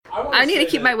I need to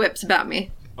keep my whips about me.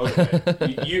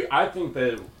 Okay. I think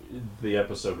that the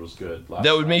episode was good.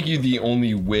 That would make you the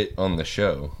only wit on the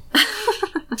show.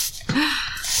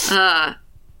 I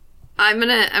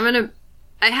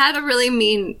had a really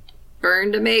mean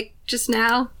burn to make just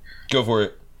now. Go for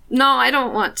it. No, I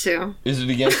don't want to. Is it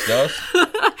against us?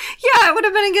 Yeah, it would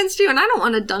have been against you, and I don't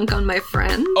want to dunk on my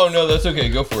friend. Oh, no, that's okay.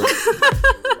 Go for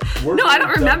it. No, I don't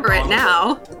remember it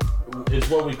now. It's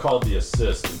what we call the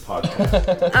assist in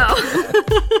podcast.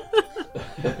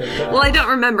 Well, I don't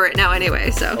remember it now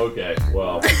anyway, so. Okay,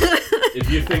 well, if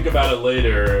you think about it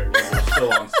later, and we're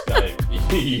still on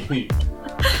Skype,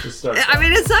 just start. I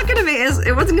mean, it's not gonna be.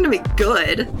 It wasn't gonna be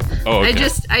good. Oh, okay.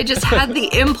 I just had the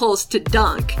impulse to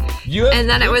dunk, and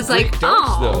then it was like,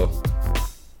 dunks, though.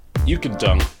 You can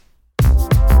dunk.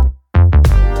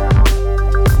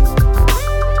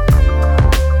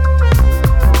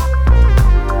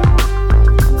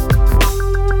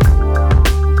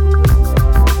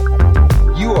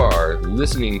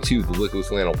 Listening to the Liquid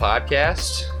Flannel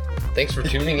Podcast. Thanks for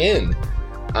tuning in.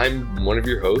 I'm one of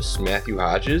your hosts, Matthew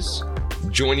Hodges.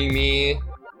 Joining me,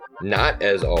 not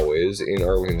as always, in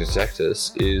Arlington,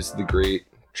 Texas, is the great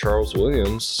Charles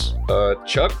Williams.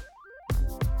 Chuck,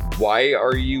 why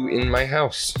are you in my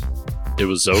house? It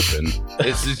was open.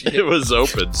 It was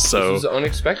open, so... This is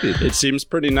unexpected. It seems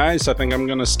pretty nice. I think I'm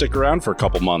going to stick around for a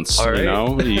couple months, All right. You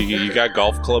know? You got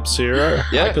golf clubs here.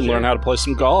 Yeah, I can learn how to play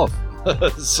some golf.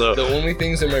 So the only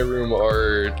things in my room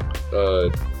are,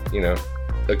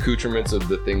 accoutrements of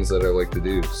the things that I like to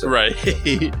do. So. Right.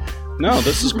 No,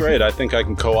 this is great. I think I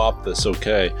can co-op this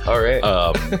okay. All right.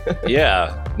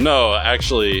 Yeah. No,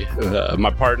 actually,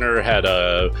 my partner had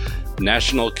a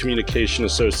National Communication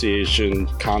Association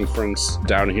conference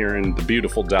down here in the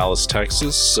beautiful Dallas,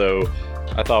 Texas. So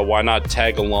I thought, why not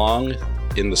tag along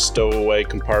in the stowaway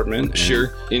compartment?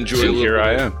 Sure. Enjoy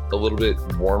a little bit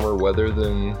warmer weather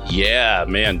than... Yeah,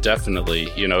 man, definitely.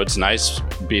 You know, it's nice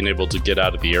being able to get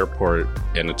out of the airport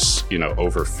and it's,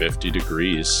 over 50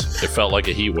 degrees. It felt like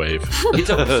a heat wave. It's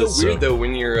so weird, though,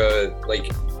 when you're,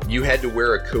 you had to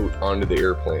wear a coat onto the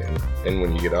airplane. And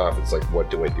when you get off, it's like,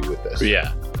 what do I do with this?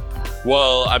 Yeah.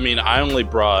 Well, I mean, I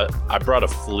brought a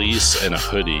fleece and a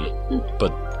hoodie,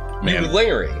 but, man. You were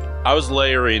layering. I was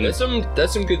layering. That's some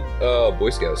good Boy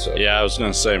Scout stuff. Yeah, I was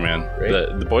gonna say, man,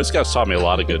 right? the Boy Scouts taught me a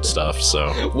lot of good stuff.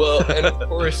 So well, and of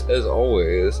course, as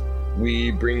always,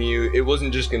 we bring you. It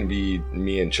wasn't just gonna be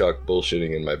me and Chuck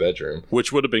bullshitting in my bedroom,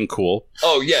 which would have been cool.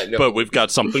 Oh yeah, no, but we've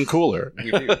got something cooler. We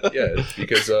do, yeah,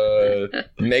 because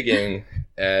Megan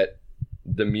at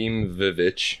the Meme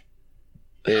Vivitch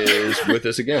is with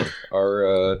us again,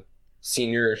 our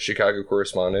senior Chicago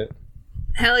correspondent.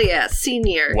 Hell yeah,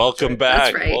 senior. Welcome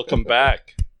back. That's right. Welcome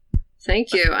back.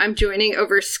 Thank you. I'm joining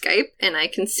over Skype, and I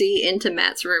can see into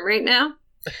Matt's room right now.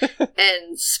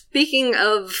 And speaking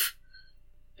of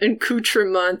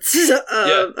accoutrements,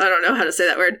 I don't know how to say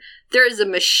that word. There is a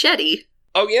machete.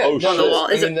 Oh yeah, on the wall.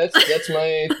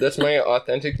 That's my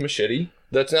authentic machete.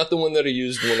 That's not the one that I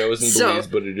used when I was in Belize,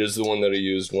 but it is the one that I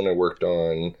used when I worked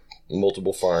on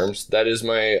multiple farms. That is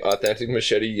my authentic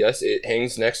machete. Yes, it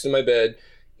hangs next to my bed.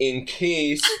 In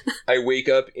case I wake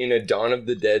up in a Dawn of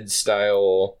the Dead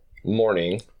style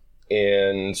morning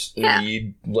and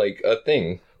need a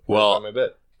thing on my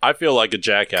bed. I feel like a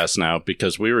jackass now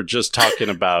because we were just talking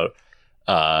about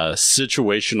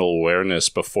situational awareness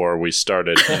before we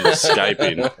started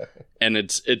Skyping, and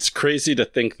it's crazy to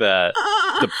think that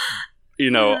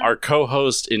our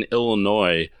co-host in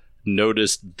Illinois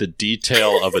noticed the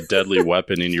detail of a deadly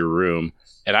weapon in your room,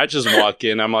 and I just walk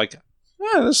in. I'm like,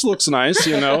 yeah, this looks nice,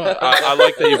 I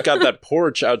like that you've got that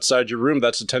porch outside your room.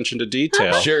 That's attention to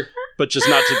detail. Sure. But just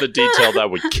not to the detail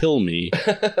that would kill me.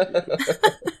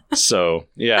 So,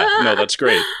 yeah, no, that's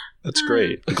great. That's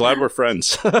great. I'm glad we're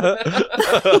friends.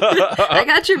 I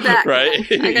got your back.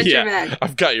 Right? I got your back.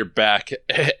 I've got your back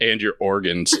and your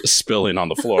organs spilling on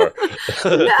the floor.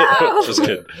 No! Just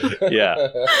kidding. Yeah.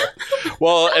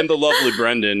 Well, and the lovely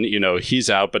Brendan, he's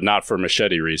out, but not for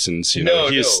machete reasons.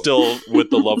 He's still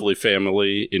with the lovely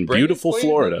family in beautiful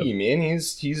Florida. Lucky, man.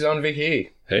 He's on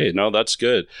vacation. Hey, no, that's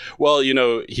good. Well,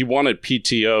 he wanted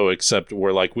PTO, except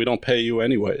we're like, we don't pay you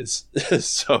anyways.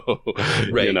 So,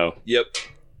 right. Yep.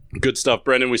 Good stuff,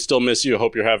 Brendan. We still miss you.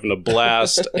 Hope you're having a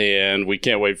blast, and we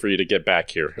can't wait for you to get back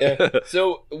here. Yeah.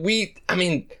 So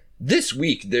this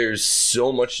week there's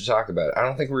so much to talk about. I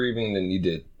don't think we're even gonna need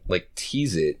to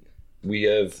tease it. We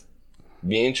have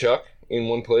me and Chuck in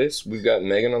one place. We've got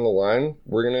Megan on the line.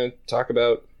 We're gonna talk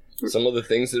about some of the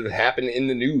things that have happened in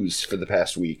the news for the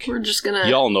past week. We're just gonna.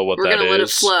 Y'all know what that is. We're gonna let it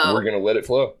flow. We're gonna let it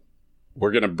flow.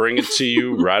 We're gonna bring it to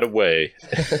you right away.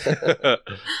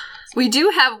 We do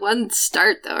have one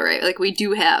start, though, right? Like, we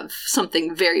do have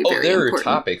something very, very there important.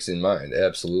 are topics in mind,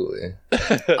 absolutely.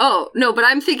 Oh, no, but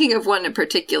I'm thinking of one in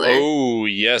particular. Oh,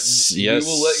 yes. We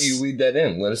will let you lead that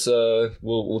in. Let us,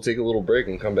 we'll take a little break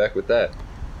and come back with that.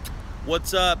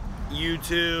 What's up,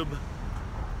 YouTube?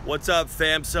 What's up,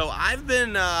 fam? So, I've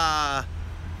been,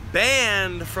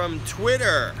 banned from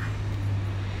Twitter,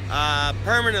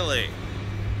 permanently.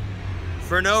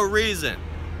 For no reason.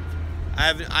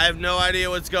 I have no idea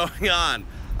what's going on.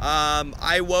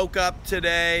 I woke up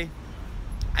today,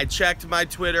 I checked my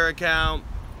Twitter account,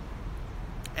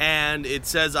 and it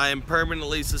says I am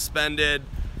permanently suspended.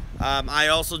 I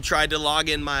also tried to log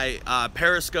in my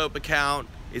Periscope account.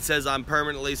 It says I'm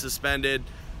permanently suspended.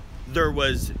 There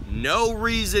was no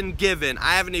reason given.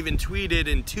 I haven't even tweeted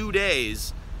in 2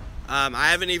 days. I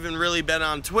haven't even really been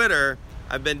on Twitter.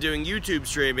 I've been doing YouTube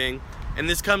streaming, and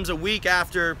this comes a week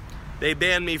after they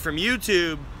banned me from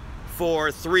YouTube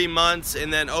for 3 months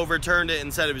and then overturned it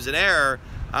and said it was an error.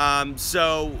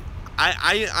 So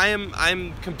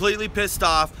I'm completely pissed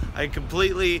off. I'm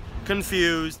completely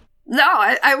confused. No,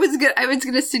 I was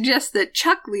gonna suggest that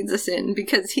Chuck leads us in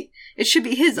because it should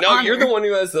be his honor. No, you're the one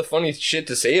who has the funny shit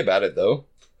to say about it, though.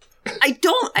 I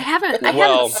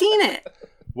haven't seen it.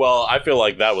 Well, I feel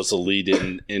like that was a lead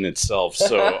in itself.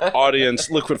 So, audience,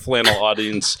 Liquid Flannel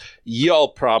audience, y'all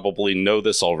probably know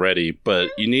this already,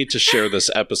 but you need to share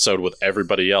this episode with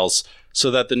everybody else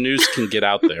so that the news can get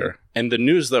out there. And the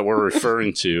news that we're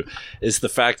referring to is the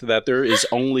fact that there is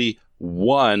only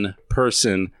one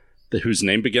person whose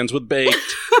name begins with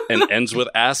baked and ends with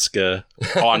Aska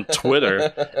on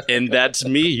Twitter, and that's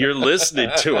me. You're listening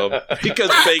to him because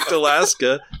Baked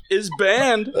Alaska is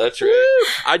banned. That's right.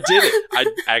 I did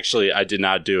it. I did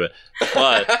not do it,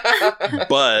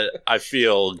 but I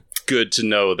feel good to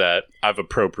know that I've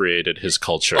appropriated his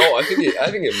culture. Oh, I think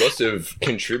it must have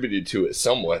contributed to it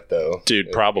somewhat, though.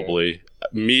 Dude, probably.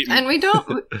 Me, and we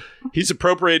don't. He's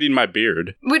appropriating my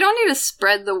beard. We don't need to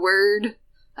spread the word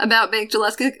about Baked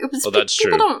Alaska. That's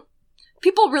true.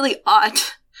 People really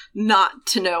ought not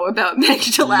to know about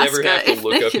Baked Alaska. Never have to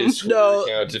look up his Twitter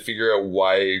account to figure out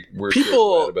why we're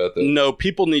so mad about this. No,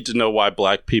 people need to know why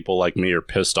black people like me are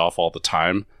pissed off all the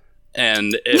time.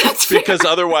 And it's because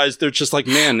otherwise they're just like,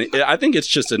 man, I think it's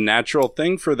just a natural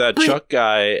thing for that Chuck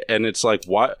guy. And it's like,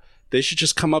 why? They should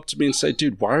just come up to me and say,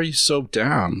 dude, why are you so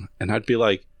down? And I'd be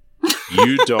like,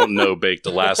 you don't know Baked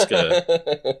Alaska,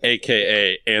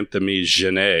 a.k.a. Anthony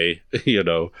Genet,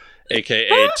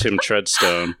 a.k.a. Tim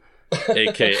Treadstone,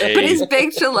 a.k.a. But is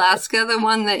Baked Alaska the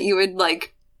one that you would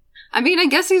like? I mean, I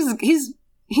guess he's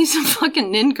a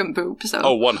fucking nincompoop. So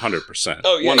 100%.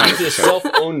 Oh yeah, 100%. He's a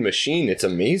self-owned machine. It's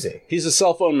amazing. He's a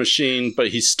self-owned machine, but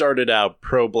he started out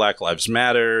pro Black Lives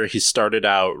Matter. He started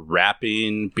out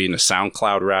rapping, being a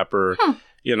SoundCloud rapper,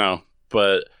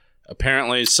 but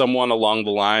apparently someone along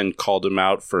the line called him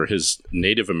out for his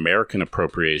Native American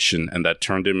appropriation, and that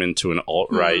turned him into an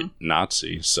alt-right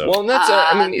Nazi. So, well, and that's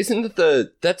isn't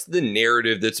that that's the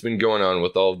narrative that's been going on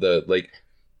with all the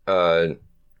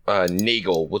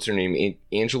Nagel, what's her name?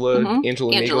 Angela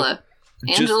Nagel?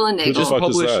 Angela Nagel. Who the fuck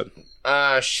is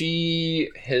that? She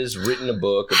has written a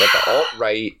book about the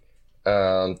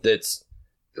alt-right that's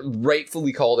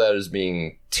rightfully called out as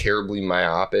being terribly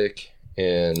myopic,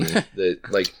 and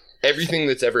that, everything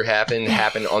that's ever happened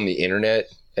on the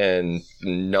internet, and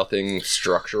nothing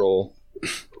structural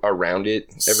around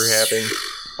it ever happened.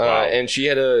 Wow. And she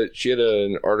had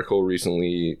an article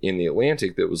recently in The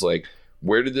Atlantic that was like,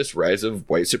 where did this rise of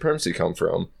white supremacy come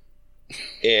from?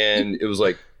 And it was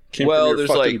like, Came from your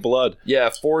there's fucking blood. Yeah,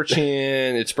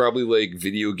 4chan, it's probably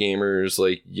video gamers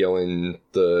yelling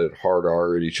the hard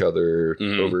R at each other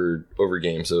over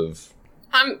games of...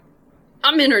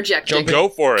 I'm interjecting. Go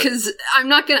for it. Because I'm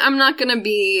not gonna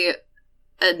be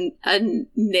a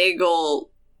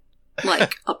Nagel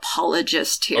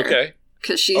apologist here. Okay.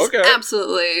 Because she's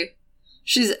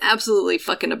absolutely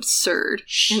fucking absurd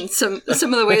in some of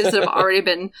the ways that have already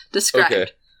been described.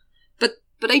 Okay.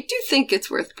 But I do think it's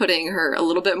worth putting her a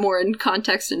little bit more in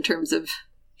context in terms of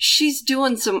she's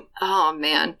doing some. Oh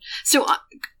man. So.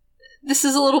 This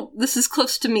is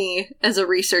close to me as a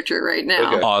researcher right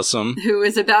now. Okay. Awesome. Who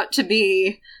is about to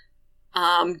be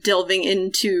delving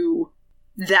into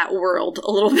that world a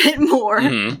little bit more.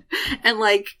 Mm-hmm. And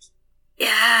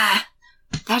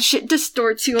that shit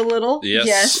distorts you a little.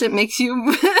 Yes, it makes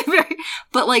you very...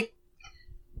 But welcome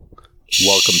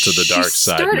to the dark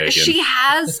side, Megan. She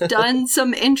has done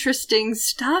some interesting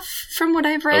stuff from what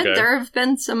I've read. Okay. There have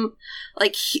been some...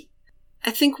 I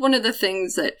think one of the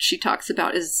things that she talks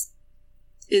about is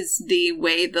the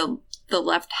way the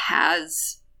left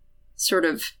has sort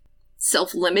of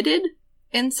self-limited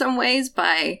in some ways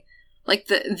by Like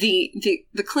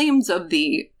the claims of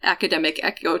the academic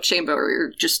echo chamber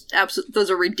are just those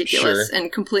are ridiculous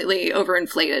and completely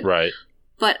overinflated. Right.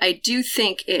 But I do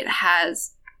think it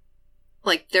has,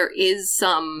 like, there is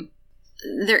something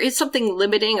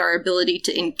limiting our ability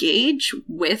to engage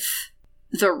with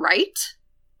the right,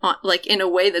 like, in a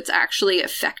way that's actually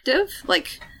effective.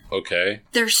 Like, okay,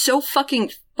 they're so fucking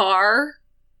far,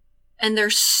 and they're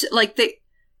like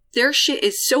their shit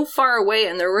is so far away,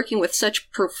 and they're working with such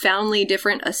profoundly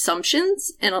different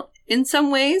assumptions, and in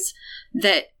some ways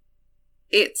that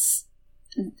it's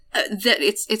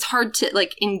hard to,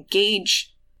 like, engage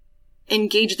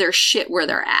their shit where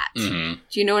they're at. Mm-hmm.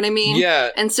 Do you know what I mean? Yeah.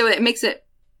 And so it makes it,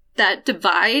 that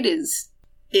divide is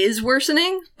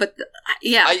worsening, but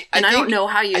I don't know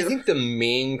how you... I think the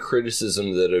main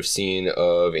criticism that I've seen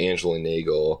of Angela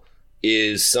Nagel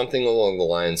is something along the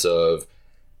lines of,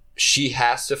 she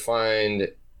has to find,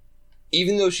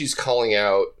 even though she's calling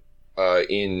out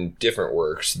in different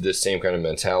works this same kind of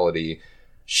mentality,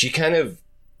 she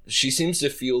seems to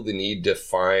feel the need to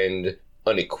find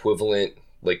an equivalent,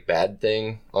 like, bad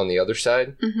thing on the other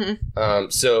side. Mm-hmm.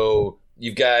 So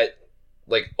you've got,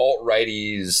 like,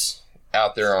 alt-righties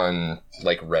out there on,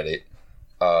 like, Reddit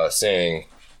saying,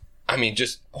 I mean,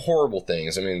 just horrible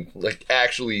things. I mean, like,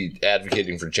 actually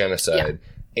advocating for genocide.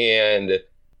 Yeah. And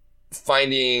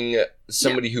finding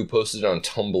somebody who posted on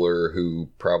Tumblr who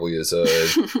probably is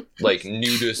like,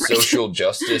 new to social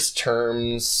justice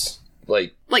terms,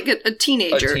 like a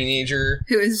teenager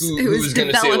who is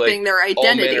developing, say, like, their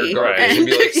identity, and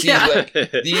be like, see, like,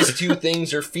 these two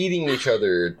things are feeding each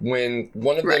other, when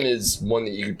one of them is one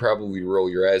that you could probably roll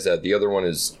your eyes at, the other one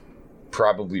is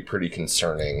probably pretty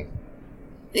concerning.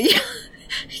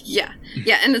 Yeah,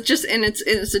 and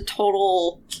it's a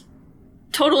total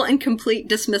and complete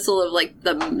dismissal of, like,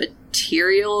 the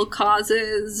material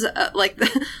causes, like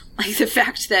the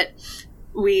fact that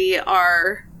we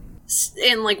are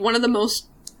in, like, one of the most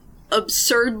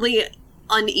absurdly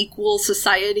unequal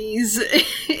societies.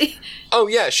 Oh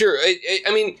yeah, sure.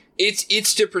 I mean,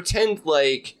 it's to pretend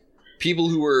like people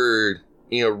who are,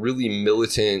 you know, really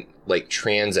militant, like,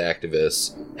 trans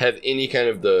activists have any kind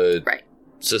of the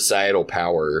societal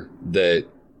power that,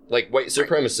 like, white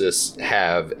supremacists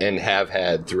have and have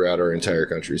had throughout our entire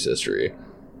country's history.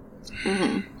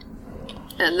 Mm-hmm.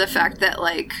 And the fact that,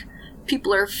 like,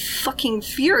 people are fucking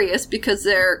furious because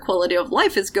their quality of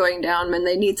life is going down, and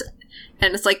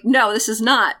and it's like, no, this is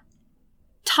not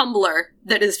Tumblr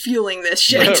that is fueling this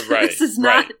shit. This is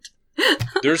not.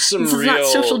 There's some this is not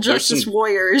social justice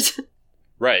warriors.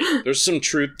 Right. There's some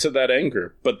truth to that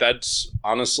anger, but that's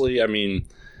honestly, I mean,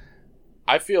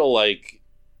 I feel like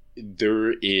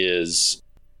there is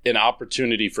an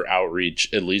opportunity for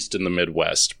outreach, at least in the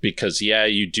Midwest, because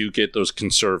you do get those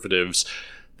conservatives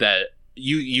that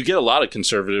you get a lot of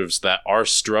conservatives that are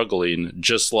struggling,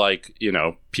 just like, you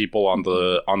know, people on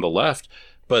the left,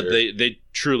 but sure, they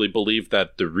truly believe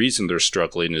that the reason they're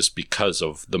struggling is because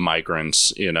of the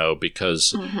migrants, you know,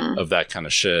 because of that kind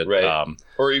of shit. Right.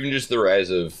 Or even just the rise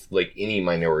of, like, any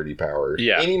minority power.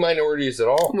 Yeah. Any minorities at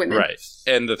all. Women. Right.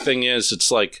 And the thing is, it's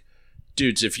like,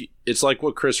 dudes, it's like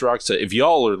what Chris Rock said, if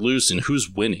y'all are losing, who's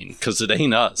winning? Because it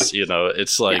ain't us, you know.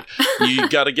 It's like, you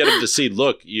got to get them to see,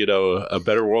 look, you know, a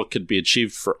better world could be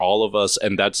achieved for all of us,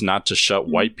 and that's not to shut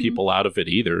white people out of it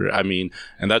either. I mean,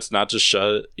 and that's not to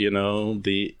shut, you know,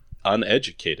 the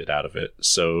uneducated out of it.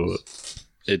 So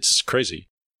it's crazy.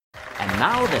 And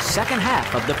now the second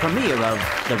half of the premiere of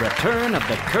The Return of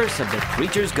the Curse of the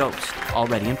Creature's Ghost,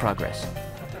 already in progress.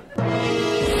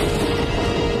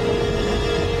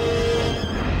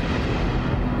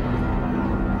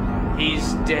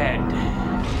 He's dead.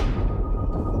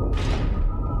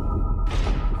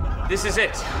 This is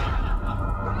it.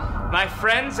 My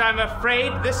friends, I'm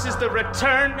afraid this is the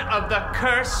return of the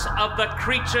curse of the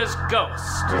creature's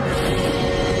ghost.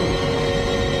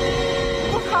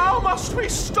 But how must we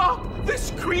stop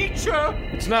this creature?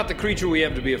 It's not the creature we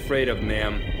have to be afraid of,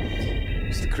 ma'am.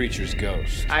 It's the creature's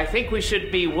ghost. I think we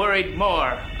should be worried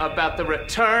more about the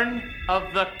return of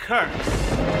the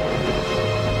curse.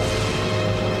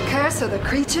 Curse of the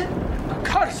creature? The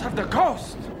curse of the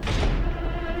ghost!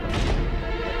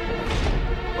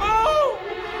 Oh!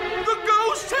 The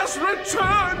ghost has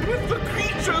returned with the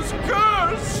creature's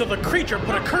curse! So the creature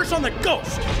put a curse on the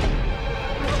ghost!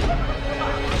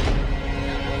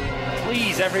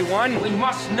 Please, everyone, we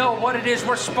must know what it is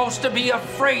we're supposed to be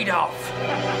afraid of.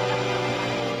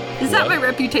 Is that my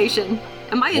reputation?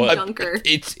 Am I a dunker?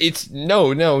 It's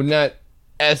no, not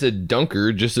as a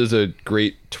dunker, just as a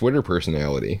great Twitter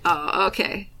personality. Oh,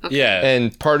 okay. Yeah.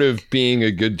 And part of being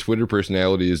a good Twitter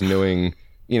personality is knowing,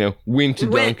 when to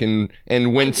dunk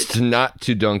and whence to not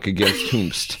to dunk against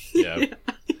whomst. Yeah.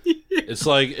 It's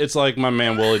like my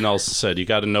man Willie Nelson said, you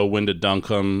got to know when to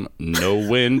dunk 'em, know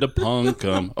when to punk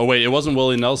 'em. Oh wait, it wasn't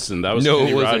Willie Nelson. That was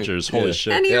Kenny Rogers. Holy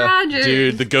shit. Kenny Rogers.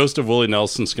 Dude, the ghost of Willie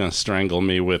Nelson's going to strangle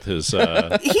me with his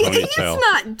ponytail. He's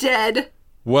not dead.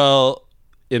 Well,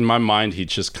 in my mind, he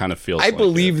just kind of feels I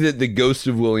believe that the ghost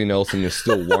of Willie Nelson is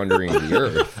still wandering the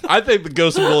earth. I think the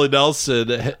ghost of Willie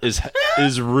Nelson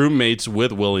is roommates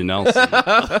with Willie Nelson.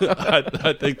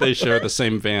 I think they share the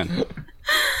same van.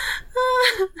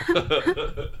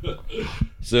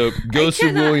 So, Ghost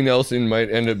of Willie Nelson might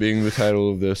end up being the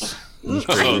title of this.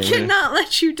 I cannot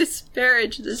let you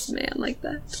disparage this man like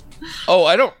that. Oh,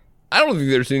 I don't think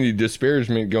there's any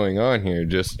disparagement going on here.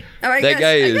 Just that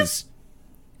guy is.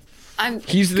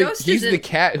 He's the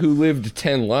cat who lived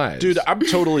 10 lives. Dude, I'm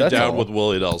totally down with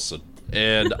Willie Nelson.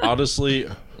 And honestly,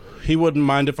 he wouldn't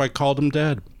mind if I called him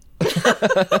dad.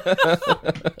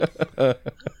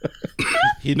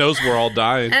 He knows we're all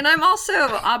dying. And I'm also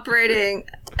operating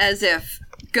as if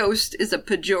ghost is a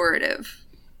pejorative.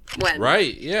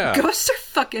 Right, yeah. Ghosts are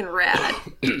fucking rad.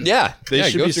 Yeah. They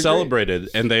should be celebrated.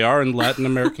 Great. And they are in Latin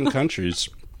American countries.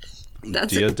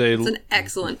 That's an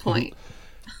excellent point.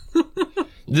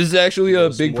 This is actually a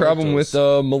big problem with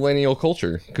millennial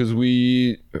culture, because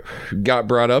we got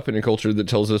brought up in a culture that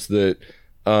tells us that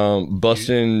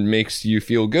bustin' makes you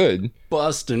feel good.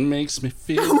 Bustin' makes me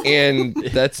feel and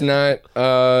that's not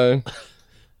I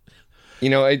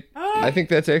think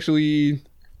that's actually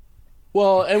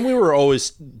and we were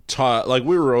always taught, like,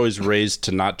 we were always raised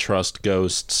to not trust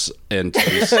ghosts and to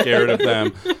be scared of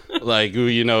them. Like,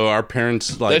 our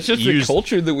parents, like, that's just the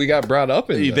culture that we got brought up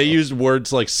in. They used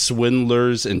words like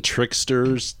swindlers and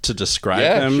tricksters to describe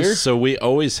them. Sure. So we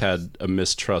always had a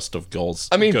mistrust of ghosts.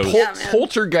 I mean,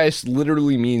 poltergeist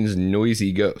literally means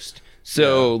noisy ghost.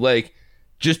 So,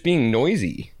 just being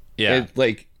noisy. Yeah.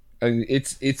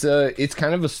 It's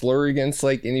kind of a slur against,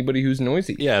 like, anybody who's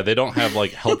noisy. Yeah, they don't have, like,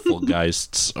 helpful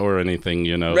geists or anything,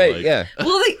 Right, like, yeah.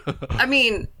 Well,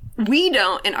 we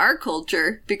don't in our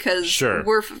culture because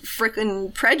we're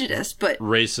freaking prejudiced, but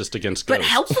racist against ghosts. But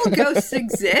helpful ghosts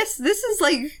exist. This is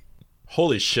like,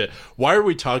 holy shit! Why are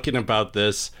we talking about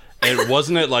this? And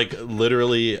wasn't it like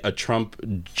literally a Trump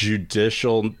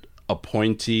judicial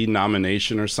appointee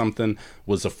nomination or something?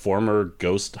 Was a former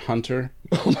ghost hunter?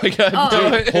 Oh my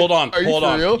god! Dude, hold on.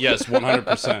 Real? Yes,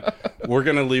 100%. We're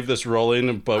gonna leave this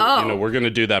rolling, but we're gonna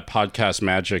do that podcast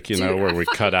magic, where we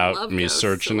cut out me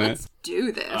searching it. Let's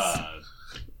do this.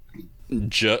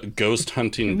 Ghost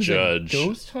hunting judge.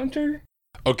 Ghost hunter?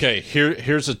 Okay,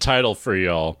 here's a title for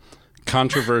y'all.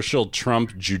 Controversial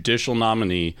Trump judicial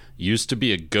nominee used to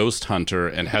be a ghost hunter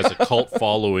and has a cult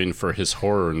following for his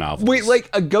horror novels. Wait, like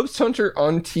a ghost hunter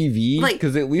on TV?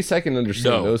 Because at least I can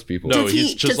understand those people. No,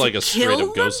 he's just like a straight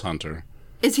up ghost hunter.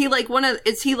 Is he like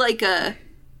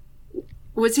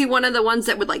was he one of the ones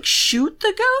that would like shoot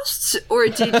the ghosts? Or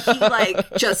did he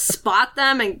like just spot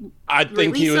them and I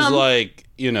think he was them? like,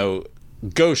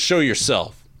 go show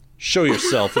yourself. Show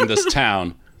yourself in this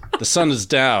town. The sun is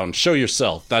down. Show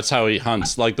yourself. That's how he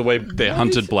hunts. Like the way they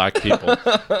hunted black people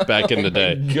back in the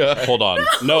day. Hold on.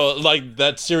 No, like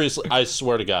that seriously. I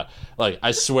swear to God. Like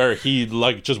I swear he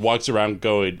like just walks around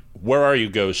going, "Where are you,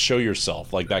 ghost? Show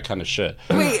yourself." Like that kind of shit.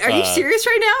 Wait, are you serious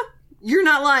right now? You're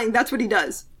not lying. That's what he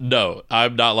does. No,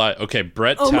 I'm not lying. Okay,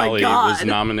 Brett Talley was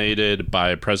nominated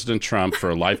by President Trump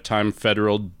for a lifetime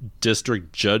federal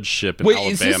district judgeship in Alabama.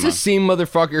 Wait, is this the same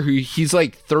motherfucker who he's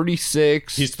like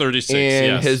 36? He's 36,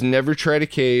 and has never tried a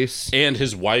case. And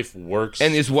his wife works.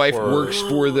 And his wife works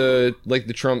for the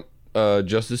Trump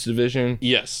Justice Division.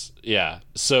 Yes, yeah.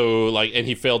 So and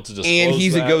he failed to disclose. And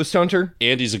he's a ghost hunter.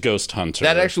 And he's a ghost hunter.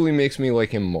 That actually makes me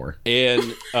like him more.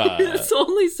 And it's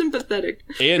only sympathetic.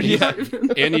 And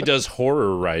he does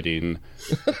horror writing.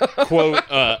 Quote.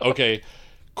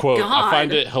 Quote, God. I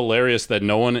find it hilarious that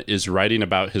no one is writing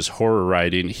about his horror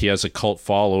writing. He has a cult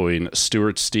following.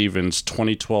 Stuart Stevens,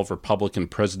 2012 Republican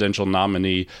presidential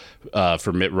nominee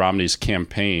for Mitt Romney's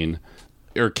campaign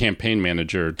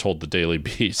manager, told the Daily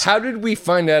Beast. How did we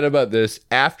find out about this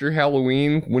after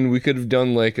Halloween when we could have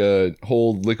done like a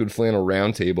whole Liquid Flannel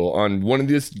roundtable on one of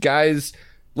this guy's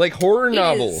like horror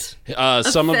novels?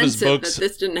 Some of his books. That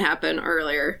this didn't happen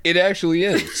earlier. It actually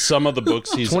is. Some of the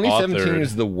books he's 2017 authored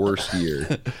is the worst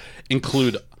year.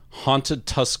 Include Haunted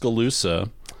Tuscaloosa,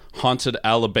 Haunted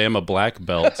Alabama Black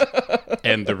Belt,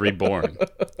 and The Reborn.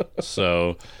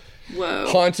 So, whoa.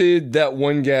 Haunted, that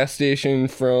one gas station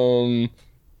from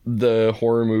the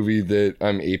horror movie that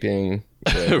I'm aping.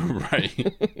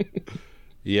 Right.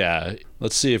 Yeah.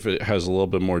 Let's see if it has a little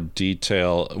bit more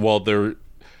detail. Well,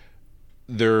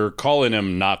 they're calling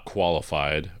him not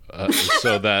qualified.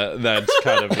 So that's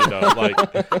kind of, like,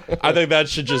 I think that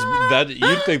should just, that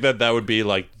you'd think that would be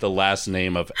like the last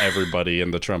name of everybody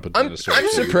in the Trump administration. I'm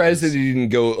surprised that he didn't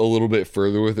go a little bit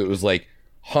further with it. It was like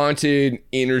haunted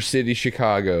inner city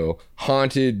Chicago,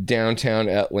 haunted downtown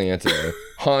Atlanta,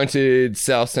 haunted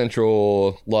South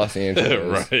Central Los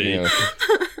Angeles. Right.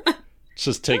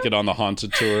 Just take it on the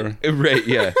haunted tour. Right,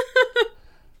 yeah.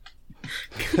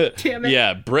 Damn it.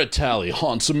 Yeah, Brett Talley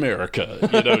haunts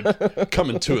America.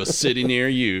 Coming to a city near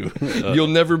you. You'll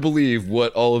never believe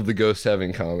what all of the ghosts have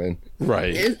in common.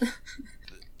 Right.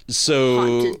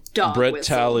 So Brett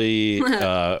Talley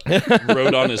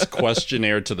wrote on his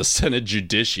questionnaire to the Senate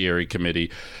Judiciary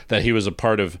Committee that he was a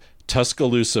part of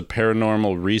Tuscaloosa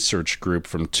Paranormal Research Group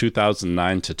from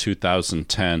 2009 to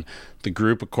 2010. The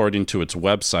group, according to its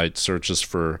website, searches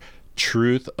for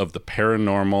truth of the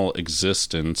paranormal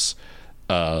existence,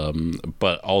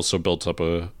 but also built up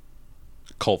a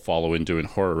cult following doing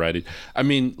horror writing. I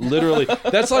mean, literally,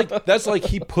 that's like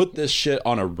he put this shit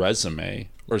on a resume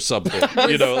or something.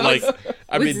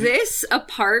 Was this a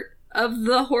part of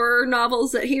the horror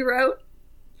novels that he wrote?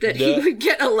 That he would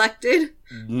get elected?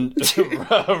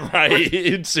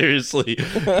 Right, seriously.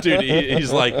 Dude,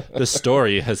 he's like, the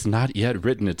story has not yet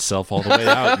written itself all the way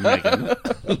out, Megan.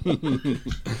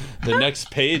 The next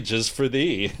page is for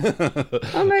thee.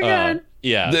 Oh my god.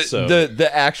 Yeah, the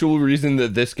actual reason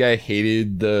that this guy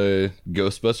hated the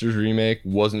Ghostbusters remake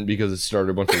wasn't because it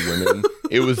starred a bunch of women.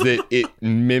 It was that it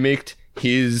mimicked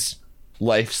his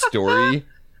life story.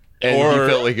 And he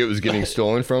felt like it was getting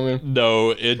stolen from him?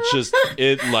 No, it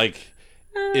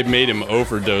made him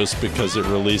overdose because it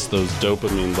released those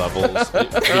dopamine levels.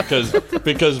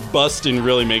 because busting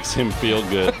really makes him feel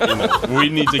good. We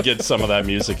need to get some of that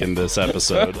music in this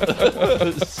episode.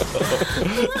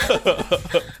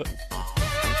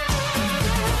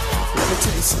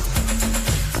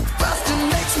 Busting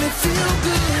makes me feel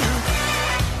good.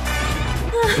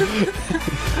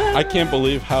 I can't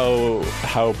believe how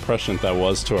prescient that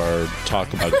was to our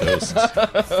talk about ghosts.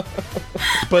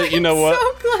 But you know what?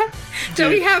 So glad. Do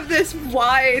we have this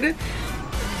wide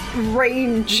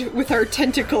range with our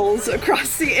tentacles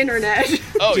across the internet?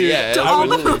 Oh, yeah. To all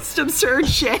the most absurd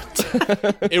shit.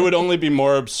 It would only be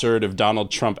more absurd if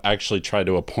Donald Trump actually tried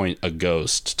to appoint a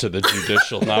ghost to the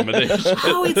judicial nomination.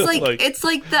 Oh, it's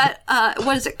like that,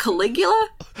 what is it, Caligula?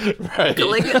 Right.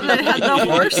 Caligula that had the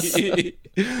horse?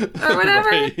 Or whatever.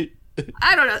 Right.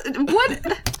 I don't know.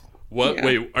 What? Yeah.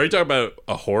 Wait, are you talking about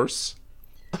a horse?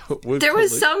 There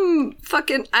was some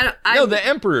fucking... No, the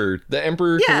Emperor. The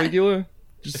Emperor Caligula.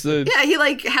 Yeah, he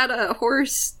had a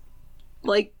horse,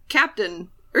 captain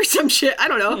or some shit. I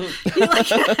don't know. He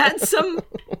had some...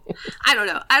 I don't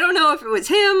know. I don't know if it was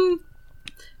him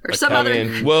or some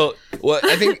other... Well,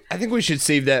 I think we should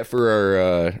save that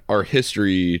for our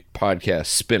history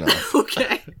podcast spinoff.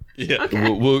 Okay. Yeah. Okay.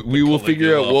 We will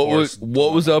figure out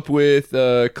what was up with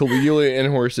Caligula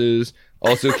and horses.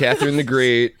 Also, Catherine the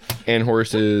Great and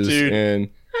horses. Dude, and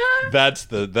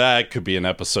that could be an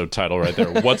episode title right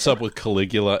there. What's up with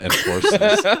Caligula and horses?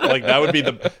 That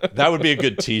would be a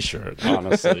good T-shirt,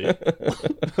 honestly.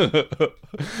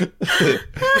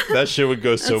 That shit would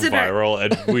go so viral,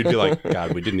 and we'd be like,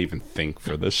 God, we didn't even think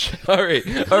for this shit. All right.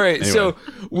 Anyway. So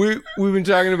we've been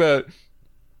talking about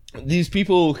these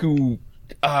people who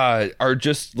are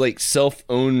just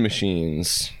self-owned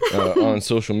machines on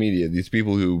social media. These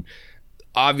people who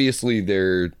obviously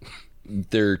their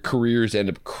careers end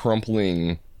up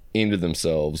crumpling into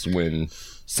themselves when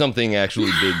something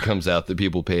actually big comes out that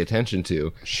people pay attention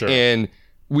to. Sure. And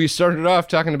we started off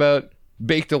talking about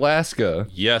Baked Alaska.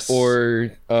 Yes.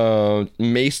 Or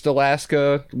Maced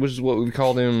Alaska, which is what we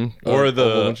called him. Or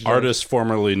the artist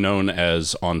formerly known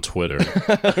as on Twitter.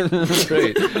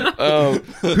 Right.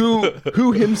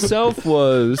 Who himself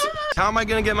was... How am I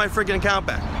going to get my freaking account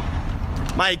back?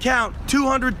 My account,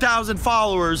 200,000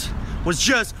 followers, was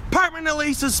just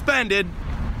permanently suspended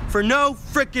for no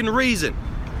freaking reason.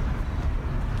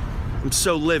 I'm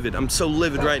so livid. I'm so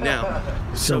livid right now.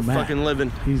 So fucking livid.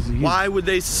 Why would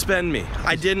they suspend me?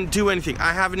 I didn't do anything.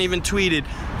 I haven't even tweeted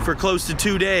for close to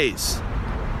 2 days.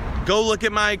 Go look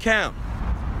at my account.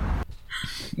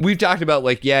 We've talked about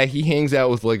he hangs out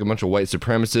with a bunch of white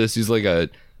supremacists.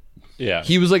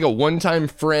 He was a one-time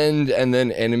friend and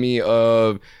then enemy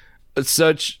of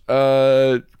such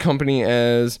a company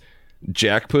as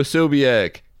Jack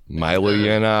Posobiec, Milo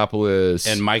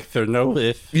Yiannopoulos, and Mike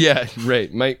Cernovich. Yeah,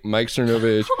 right. Mike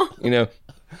Cernovich,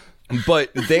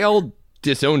 But they all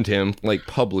disowned him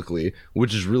publicly,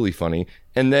 which is really funny.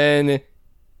 And then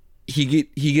he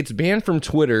gets banned from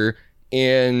Twitter,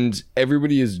 And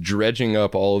everybody is dredging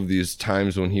up all of these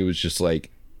times when he was just like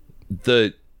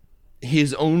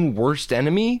his own worst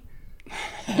enemy.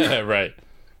 Right.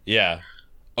 Yeah.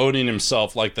 Owning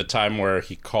himself, like the time where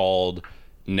he called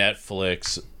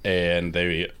Netflix and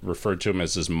they referred to him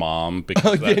as his mom.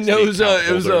 Because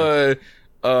it was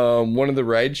one of the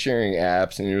ride sharing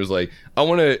apps, and he was like, I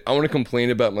want to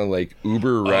complain about my like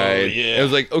Uber ride. Oh, yeah. And I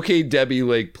was like, okay, Debbie,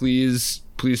 like please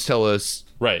tell us,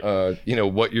 right,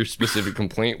 what your specific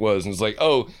complaint was. And it's like,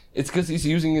 oh, it's because he's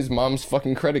using his mom's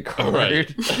fucking credit card.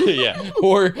 Right. Yeah.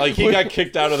 Or like he got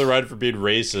kicked out of the ride for being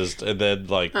racist, and then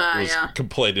like was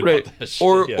complaining right. about that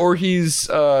shit. Or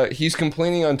he's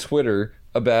complaining on Twitter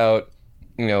about,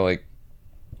 like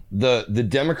the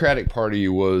Democratic Party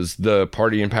was the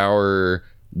party in power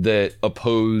that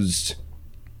opposed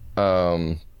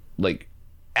like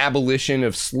abolition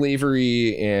of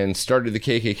slavery and started the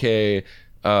KKK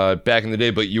back in the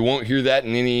day, but you won't hear that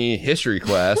in any history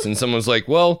class. And someone's like,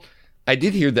 well, I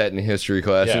did hear that in a history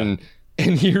class. Yeah.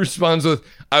 And he responds with,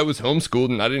 I was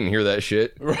homeschooled and I didn't hear that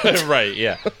shit. Right,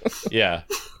 yeah. Yeah.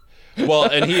 Well,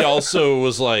 and he also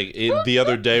was like, the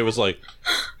other day was like,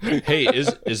 hey,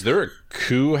 is there a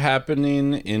coup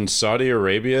happening in Saudi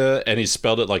Arabia? And he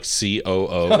spelled it like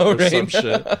COO or some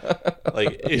shit.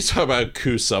 Like, he's talking about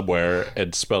coup somewhere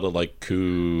and spelled it like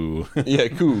coup. Yeah,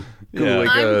 coup. Yeah.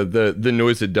 Like the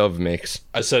noise a dove makes.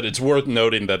 I said it's worth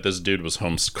noting that this dude was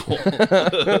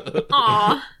homeschooled.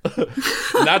 Aww.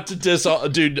 Not to diss all,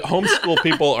 dude, homeschool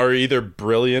people are either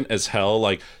brilliant as hell,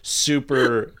 like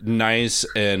super nice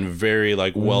and very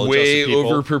like well-adjusted way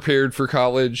people, over prepared for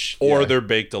college, or they're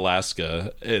baked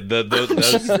Alaska.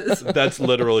 That's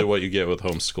literally what you get with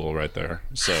homeschool right there.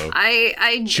 So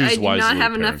I do not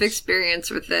have enough parents. Experience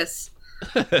with this.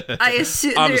 I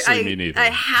assume Honestly, me neither. I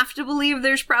have to believe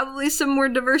there's probably some more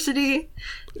diversity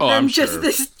Oh, than I'm just sure.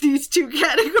 these two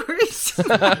categories.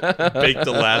 Baked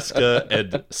Alaska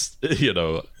and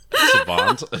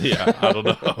savant. Yeah, I don't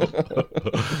know.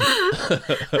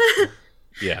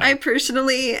 Yeah, I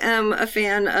personally am a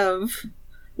fan of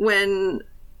when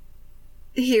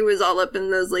he was all up in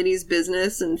those ladies'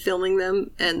 business and filming them,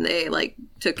 and they like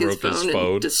took his phone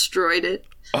and destroyed it.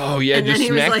 Oh yeah, and just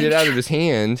smacked it out of his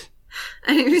hand.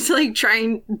 And he was like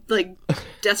trying, like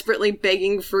desperately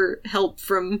begging for help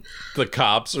from the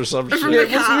cops or something.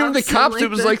 It wasn't even the cops. It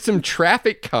was like some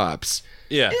traffic cops.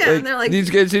 Yeah, yeah. And they're like, these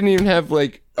guys didn't even have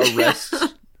like arrest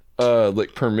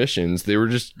like permissions. They were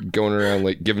just going around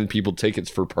like giving people tickets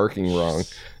for parking wrong.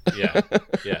 Yeah.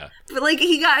 But like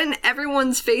he got in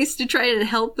everyone's face to try and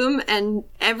help him, and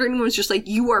everyone was just like,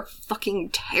 "You are fucking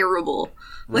terrible.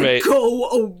 Like, right. Go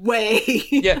away."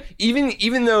 Yeah,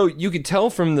 even though you could tell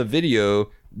from the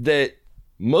video that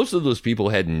most of those people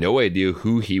had no idea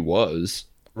who he was.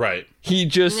 Right. He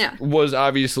just was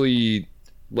obviously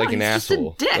like an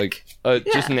asshole. Just a dick. Like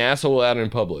just an asshole out in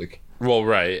public. Well,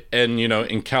 right. And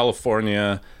in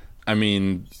California, I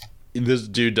mean, this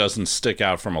dude doesn't stick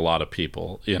out from a lot of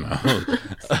people,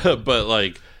 but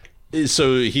like,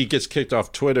 so he gets kicked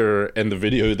off Twitter, and the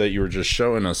video that you were just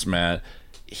showing us, Matt,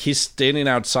 he's standing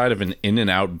outside of an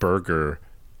In-N-Out burger,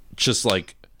 just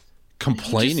like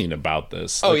complaining about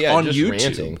this. Oh, like, yeah, on just YouTube.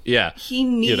 ranting. Yeah. He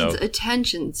needs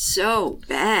attention so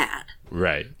bad.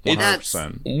 Right.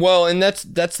 100%. Well, and that's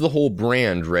the whole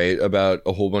brand, right? About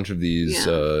a whole bunch of these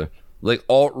like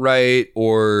alt-right,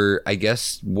 or I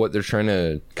guess what they're trying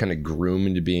to kind of groom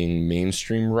into being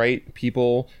mainstream right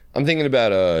people. I'm thinking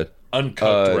about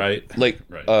Uncooked Right. Like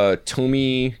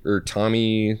Tommy Lahren.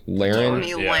 Tommy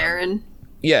Lahren.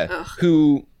 Yeah. Ugh.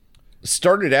 Who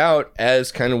started out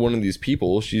as kind of one of these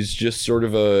people. She's just sort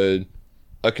of a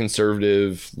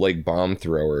conservative like bomb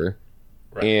thrower.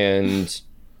 Right. And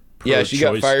yeah, she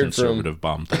got fired conservative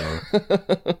bomb thrower.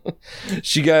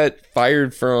 She got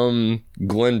fired from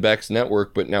Glenn Beck's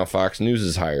network, but now Fox News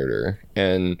has hired her,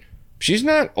 and she's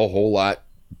not a whole lot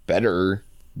better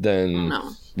than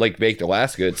like Baked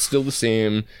Alaska. It's still the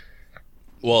same.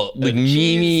 Well, like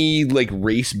memey, like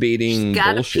race baiting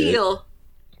bullshit. Appeal.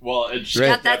 Well, and she's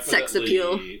got that sex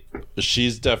appeal.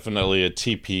 She's definitely a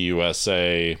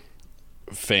TPUSA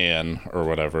fan or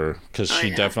whatever, because she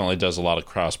definitely does a lot of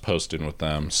cross posting with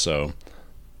them. So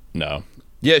no,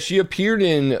 yeah, she appeared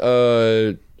in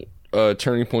a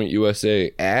Turning Point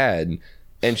USA ad,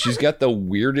 and she's got the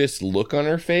weirdest look on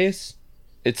her face.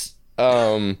 It's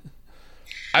I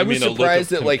was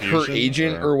surprised that like her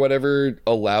agent or whatever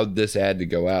allowed this ad to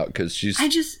go out, because she's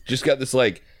just got this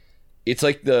like, it's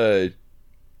like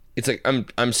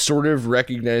I'm sort of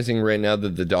recognizing right now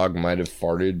that the dog might have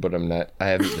farted, but I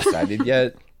haven't decided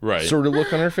yet. Right. Sort of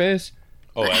look on her face.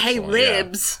 Oh, hey,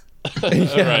 libs.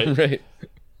 Yeah, right.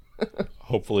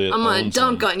 Hopefully it I'm gonna owns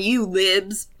dunk them. on you,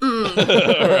 libs.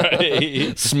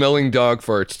 Right. Smelling dog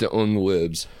farts to own the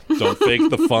libs. Don't fake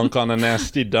the funk on a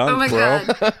nasty dunk, Oh my bro.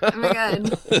 god. Oh my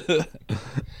god.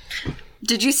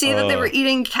 Did you see that they were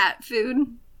eating cat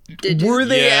food? Did you? Were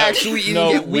they actually eating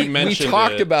it? we We mentioned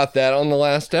talked it. about that on the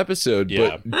last episode,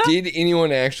 Yeah. but did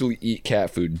anyone actually eat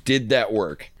cat food? Did that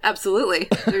work? Absolutely.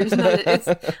 There's no.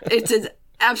 It's as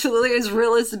absolutely as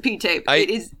real as the P-tape. It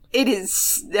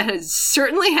is. That has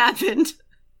certainly happened.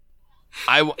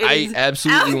 I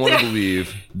absolutely out want to there.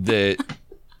 believe that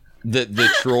the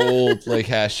troll like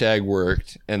hashtag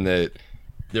worked, and that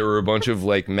there were a bunch of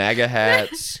like MAGA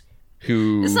hats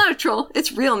who. It's not a troll.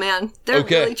 It's real, man. They're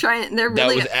Okay. really trying. They're That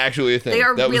really. was actually a thing. They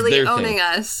are That was really their owning thing.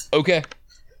 us. Okay.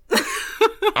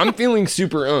 I'm feeling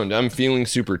super owned. I'm feeling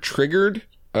super triggered.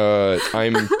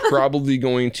 I'm probably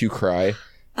going to cry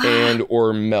and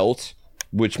or melt,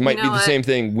 which might know be the what? same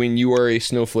thing when you are a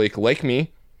snowflake like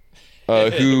me,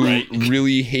 who Right.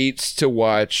 really hates to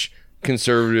watch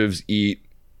conservatives eat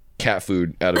cat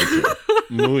food out of a can.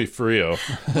 Muy frio.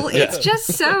 Well, it's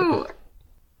just so.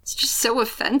 It's just so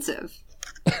offensive.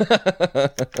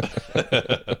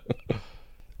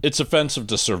 It's offensive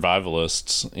to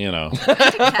survivalists, you know.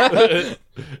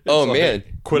 Oh man,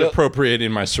 Quit No,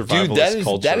 appropriating my survivalist dude,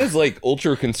 culture. that is like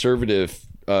ultra conservative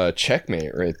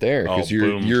checkmate right there, because Oh,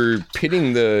 boom. you're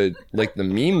pitting the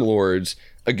meme lords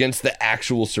against the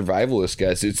actual survivalist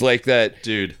guys. It's like that,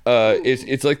 dude.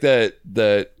 It's like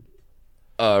that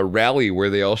rally where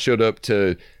they all showed up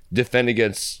to defend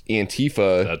against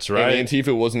Antifa. That's right. And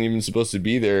Antifa wasn't even supposed to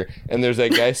be there. And there's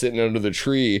that guy sitting under the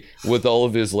tree with all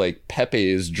of his like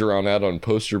Pepes drawn out on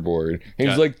poster board. And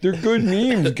he's like, "They're good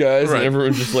memes, guys." Right. And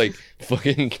everyone's just like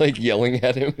fucking like yelling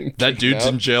at him. and That kicking dude's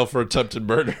out. in jail for attempted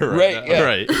murder. Right, now. yeah.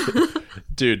 Right.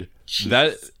 Dude,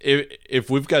 that if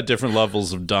we've got different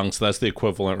levels of dunks, that's the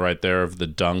equivalent right there of the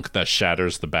dunk that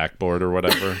shatters the backboard or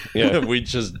whatever. Yeah. we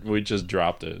just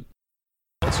dropped it.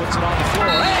 Puts it on the floor.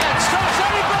 And starts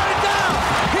and he brought it down.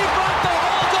 He brought the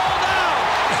whole goal down.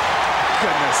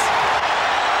 Goodness.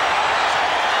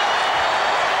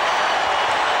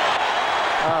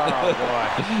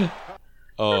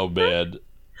 Oh man.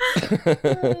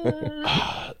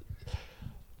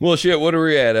 Well, shit. What are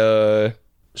we at?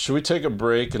 Should we take a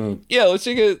break and Yeah, let's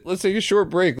take a short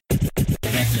break.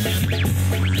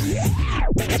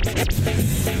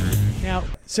 Now,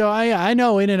 so I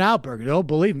know In-N-Out Burger, don't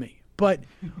believe me, but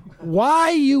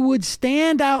why you would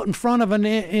stand out in front of an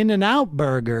In-N-Out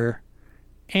Burger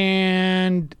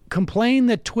and complain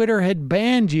that Twitter had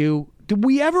banned you? Did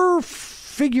we ever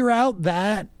figure out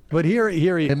that? But here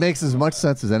it makes as much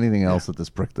sense as anything else that this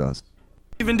prick does.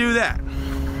 Even do that.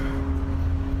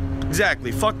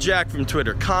 Exactly. Fuck Jack from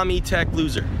Twitter. Commie tech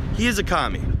loser. He is a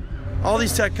commie. All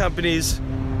these tech companies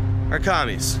are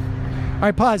commies. All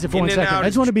right, pause it for 1 second. I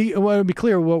just want to be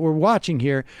clear what we're watching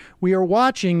here. We are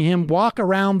watching him walk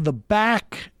around the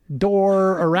back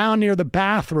door, around near the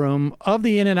bathroom of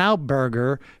the In-N-Out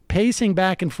Burger, pacing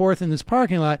back and forth in this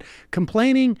parking lot,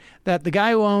 complaining that the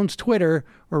guy who owns Twitter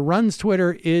or runs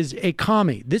Twitter is a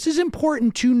commie. This is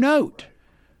important to note,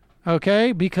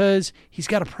 okay? Because he's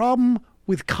got a problem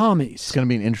with commies. It's going to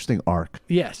be an interesting arc.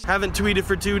 Yes. Haven't tweeted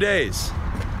for 2 days.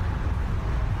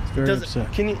 It's very upset.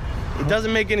 It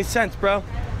doesn't make any sense, bro.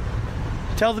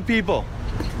 Tell the people.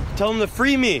 Tell them to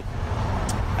free me.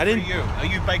 I didn't. Are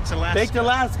you Baked Alaska? Baked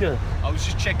Alaska. I was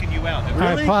just checking you out. All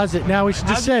right, pause it. Now we should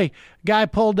just say, guy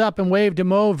pulled up and waved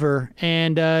him over,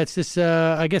 and it's this.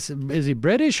 I guess is he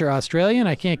British or Australian?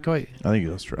 I can't quite. I think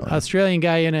he's Australian. Australian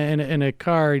guy in a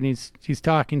car, and he's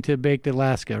talking to Baked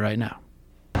Alaska right now.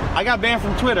 I got banned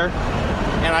from Twitter,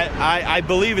 and I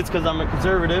believe it's because I'm a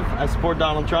conservative. I support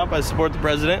Donald Trump. I support the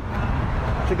president.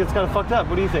 I think it's kind of fucked up.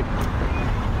 What do you think?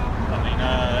 I mean,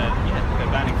 yeah, they're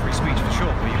banning free speech for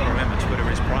sure, but you've got to remember Twitter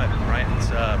is private, right? It's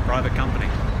a private company.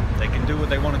 They can do what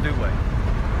they want to do with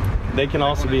it. They can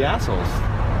also be assholes.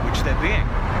 Which they're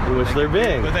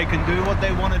being. But they can do what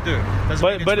they want to do. Doesn't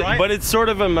mean it's right. But it's sort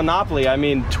of a monopoly. I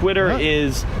mean, Twitter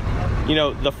is,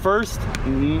 the first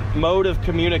mode of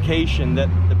communication that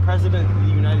the president of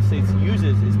the United States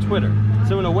uses is Twitter.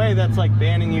 So in a way, that's like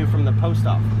banning you from the post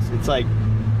office. It's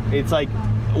like,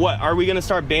 what, are we going to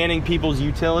start banning people's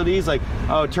utilities? Like,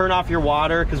 oh, turn off your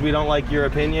water because we don't like your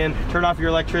opinion. Turn off your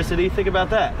electricity. Think about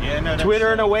that. Yeah, no,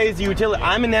 Twitter, in a way, is a utility.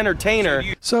 I'm an entertainer.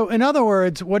 So, in other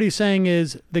words, what he's saying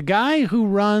is the guy who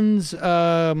runs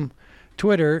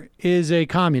Twitter is a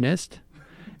communist,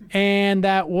 and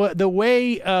that the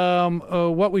way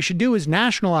what we should do is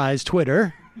nationalize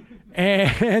Twitter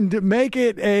and make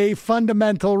it a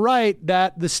fundamental right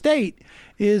that the state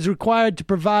is required to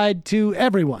provide to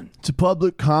everyone. To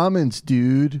public commons,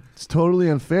 dude. It's totally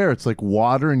unfair. It's like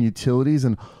water and utilities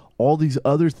and all these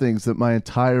other things that my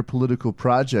entire political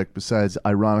project, besides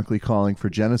ironically calling for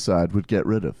genocide, would get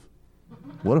rid of.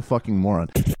 What a fucking moron.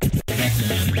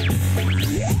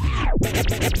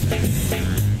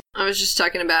 I was just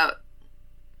talking about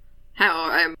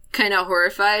how I'm kind of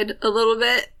horrified a little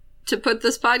bit to put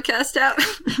this podcast out.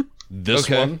 This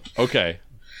one? Okay.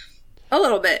 A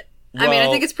little bit. Well, I mean,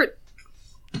 I think it's pretty...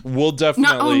 We'll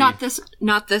definitely... not this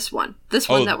one. This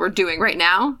one that we're doing right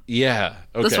now. Yeah.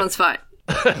 Okay. This one's fine.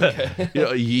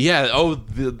 Yeah. Oh,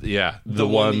 the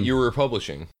one that you were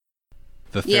publishing.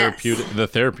 The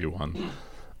therapy one.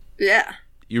 Yeah.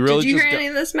 You really Did you hear any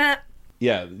of this, Matt?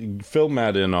 Yeah, fill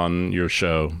Matt in on your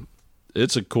show.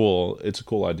 It's a cool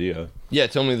idea. Yeah,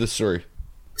 tell me the story.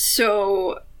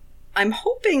 So, I'm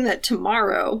hoping that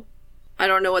tomorrow, I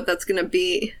don't know what that's going to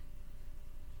be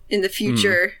in the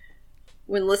future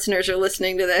when listeners are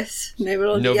listening to this. Maybe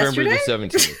it'll be November yesterday?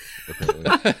 the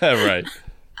 17th. Right.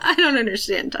 I don't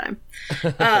understand time.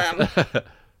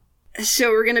 So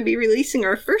we're going to be releasing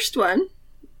our first one.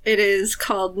 It is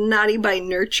called Naughty by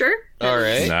Nurture. All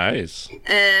right. Nice.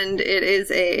 And it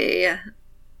is a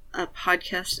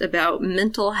podcast about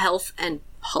mental health and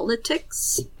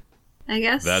politics, I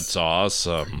guess. That's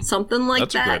awesome. Something like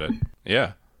that. That's a great idea.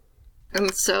 Yeah.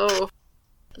 And so,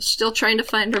 still trying to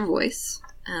find our voice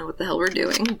and what the hell we're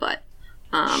doing, but...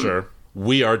 sure.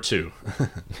 We are too.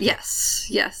 Yes.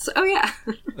 Oh, yeah.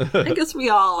 I guess we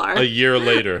all are. A year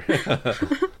later.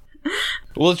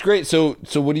 Well, it's great. So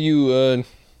what do you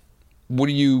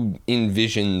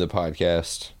envision the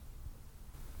podcast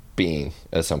being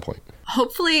at some point?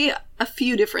 Hopefully a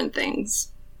few different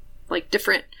things.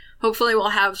 Hopefully we'll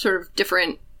have sort of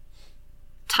different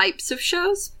types of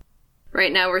shows.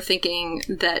 Right now we're thinking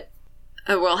that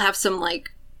we'll have some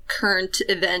current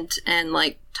event and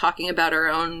talking about our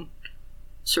own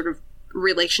sort of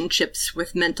relationships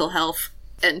with mental health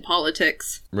and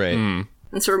politics. Right. And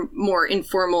sort of more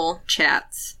informal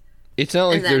chats. It's not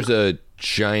like there's a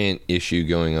giant issue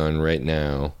going on right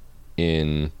now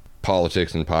in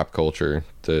politics and pop culture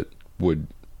that would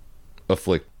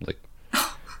afflict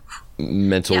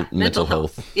mental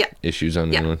health issues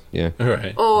on anyone. Yeah. All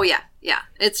right. Oh yeah.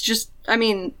 It's just, I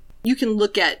mean, you can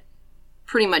look at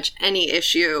pretty much any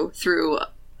issue through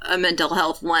a mental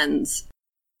health lens.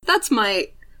 That's my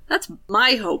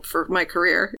hope for my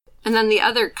career. And then the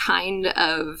other kind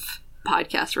of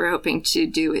podcast we're hoping to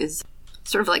do is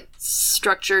sort of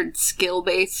structured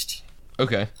skill-based.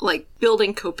 Okay.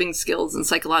 Building coping skills and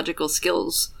psychological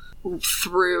skills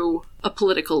through a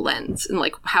political lens and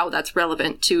how that's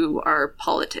relevant to our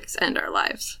politics and our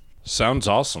lives. Sounds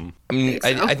awesome. I mean,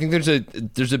 I think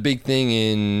there's a big thing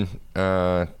in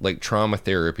trauma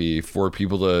therapy for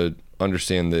people to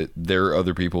understand that there are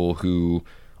other people who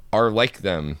are like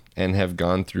them and have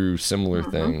gone through similar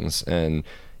things, and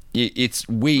it's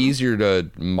way easier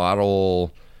to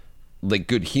model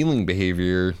good healing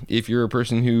behavior if you're a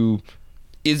person who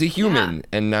is a human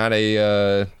and not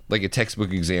a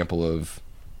textbook example of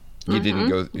you didn't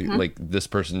go this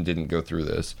person didn't go through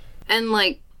this. And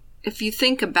if you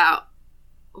think about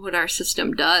what our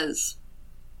system does,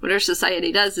 what our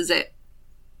society does, is it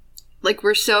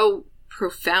we're so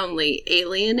profoundly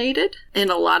alienated in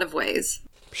a lot of ways.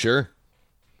 Sure.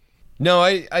 No,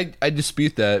 I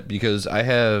dispute that because I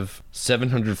have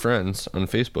 700 friends on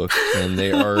Facebook and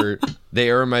they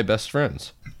are my best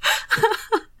friends.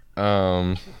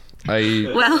 I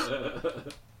live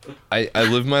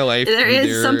my life. There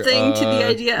is something to the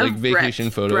idea of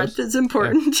vacation photos. Breadth is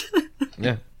important.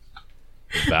 Yeah.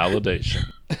 Validation.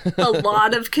 A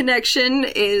lot of connection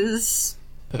is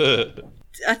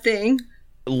a thing.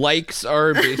 Likes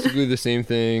are basically the same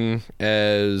thing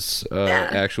as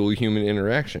actual human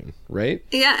interaction, right?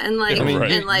 Yeah, and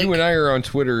you and I are on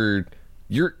Twitter.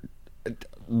 You're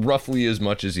roughly as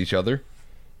much as each other.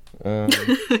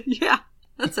 Yeah,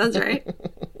 that sounds right.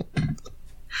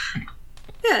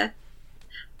 Yeah,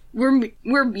 we're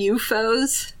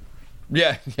MUFOs.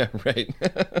 Yeah, right.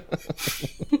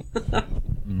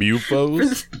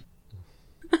 MUFOs?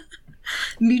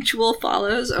 Mutual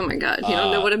follows. Oh my god, you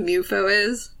don't know what a MUFO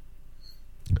is?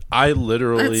 I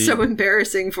literally... That's so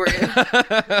embarrassing for you.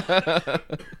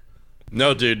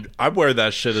 No, dude, I wear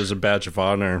that shit as a badge of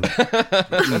honor.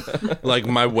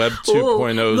 My Web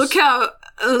 2.0's...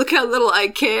 Look how little I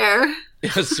care.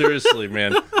 Yeah, seriously,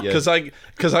 man. Because I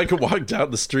could walk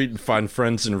down the street and find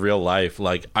friends in real life.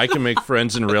 I can make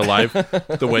friends in real life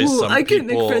the way some people... I can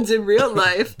make friends in real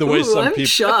life. The way some I'm people...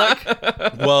 shocked.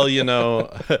 Well,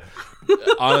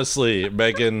 honestly,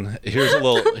 Megan, here's a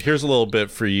little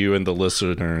bit for you and the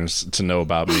listeners to know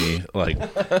about me. Like,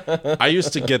 I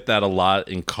used to get that a lot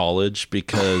in college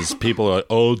because people are like,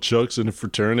 "Oh, Chuck's in a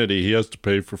fraternity; he has to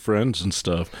pay for friends and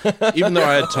stuff." Even though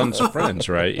I had tons of friends,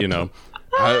 right? You know,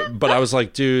 but I was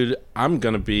like, dude, I'm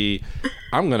gonna be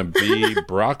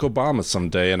Barack Obama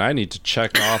someday, and I need to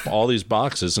check off all these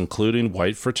boxes, including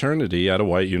white fraternity at a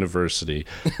white university.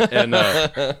 And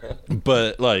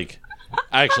but like,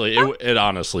 actually, it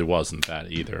honestly wasn't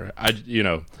that either.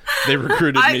 They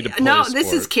recruited me to play No, sport.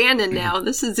 this is canon now.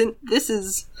 This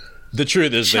is The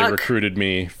truth is, Chuck. they recruited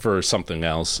me for something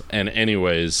else. And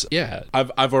anyways, yeah,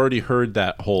 I've already heard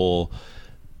that whole,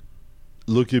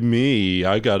 look at me,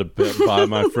 I gotta buy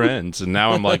my friends, and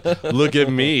now I'm like, look at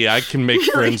me, I can make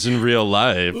friends in real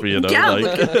life. You know, yeah, like,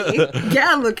 look at me.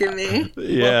 Yeah, look at me.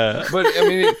 Yeah, but I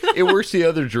mean, it works the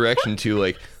other direction too.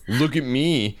 Like, look at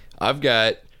me, I've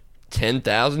got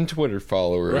 10,000 Twitter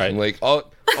followers. Right. And like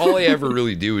all I ever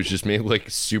really do is just make like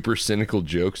super cynical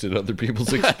jokes at other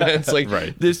people's expense. Like,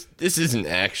 right. This isn't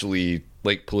actually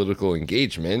like political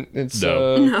engagement. It's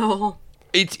No.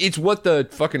 It's what the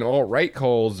fucking alt-right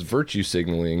calls virtue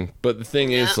signaling. But the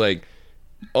thing is, like,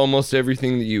 almost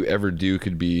everything that you ever do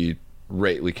could be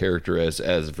rightly characterized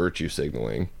as virtue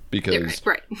signaling. Because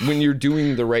when you're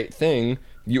doing the right thing,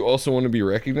 you also want to be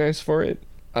recognized for it.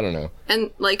 I don't know.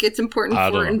 And, like, it's important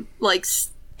for, like,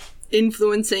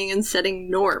 influencing and setting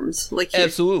norms. Like,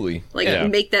 absolutely. Like,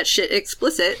 make that shit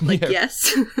explicit. Like,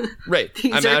 yes. Right.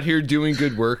 I'm out here doing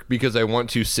good work because I want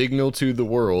to signal to the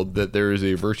world that there is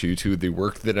a virtue to the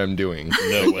work that I'm doing.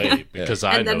 No way. Because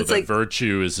I know that like,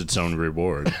 virtue is its own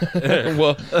reward.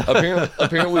 Well,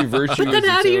 apparently virtue but then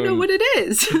how do you know what it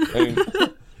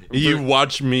is? You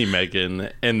watch me, Megan,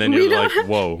 and then you're like,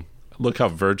 whoa. Look how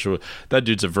that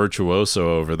dude's a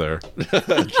virtuoso over there.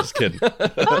 Just kidding.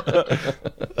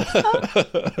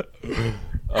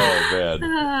 Oh man,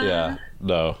 yeah,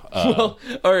 no. Well,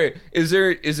 all right. Is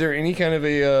there any kind of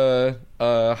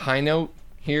a high note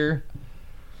here?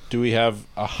 Do we have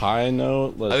a high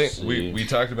note? I think we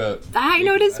talked about the high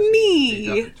note is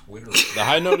me. The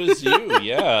high note is you.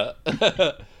 Yeah.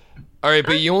 All right,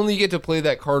 but you only get to play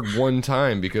that card one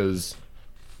time because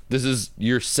this is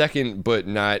your second, but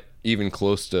not even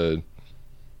close to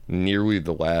nearly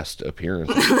the last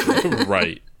appearance.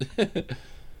 Right.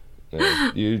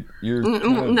 You're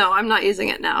no, I'm not using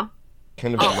it now.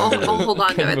 Kind of I'll hold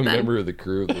on to it then. Member of the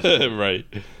crew. Right.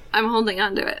 I'm holding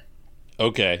on to it.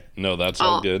 Okay. No, that's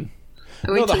all good.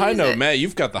 No, the high note, Matt.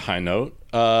 You've got the high note.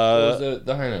 What was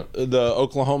the high note? The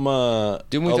Oklahoma.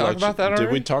 Didn't we talk about that already?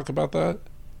 Did we talk about that?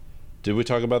 Did we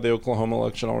talk about the Oklahoma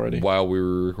election already? While we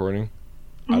were recording?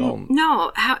 I don't.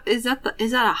 No, how is that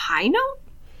a high note?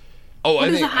 Oh, what I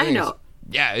is think a high note?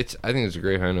 Yeah, I think it's a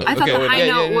great high note. I thought the high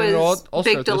note was I'll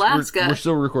Baked Alaska. We're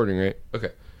still recording, right?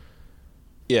 Okay.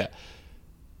 Yeah.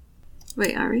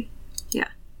 Wait, are we? Yeah.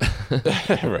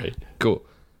 Right. Cool.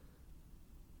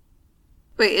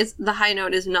 Wait, the high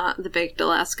note is not the Baked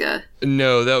Alaska.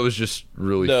 No, that was just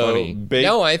really funny.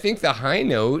 No, I think the high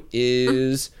note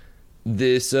is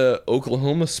this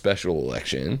Oklahoma special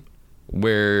election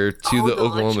where the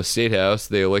Oklahoma State House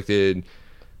they elected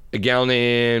a gal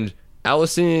named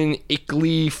Allison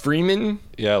Ickley Freeman.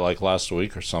 Yeah, like last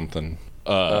week or something.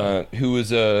 Who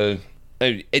was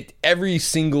every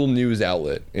single news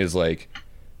outlet is like,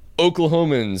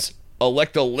 Oklahomans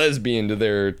elect a lesbian to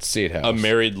their state house. A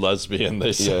married lesbian,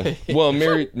 they say. Yeah. Well,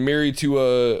 married to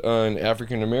an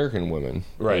African American woman,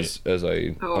 right? As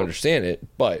I understand it,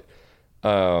 but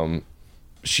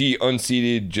she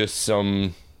unseated just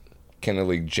some kind of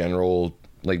like general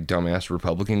like dumbass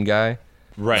Republican guy.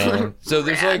 Right. So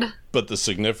there's like, but the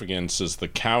significance is the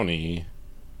county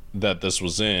that this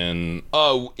was in.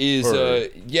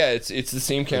 It's the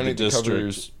same county that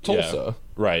covers Tulsa. Yeah,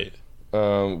 right.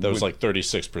 That was like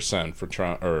 36% for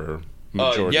Trump or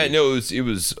majority. It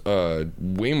was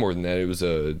way more than that. It was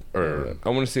I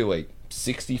want to say like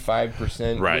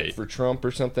 65% for Trump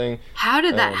or something. How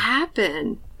did that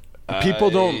happen? People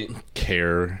don't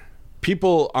care.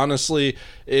 People honestly,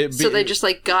 so they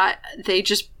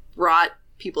just brought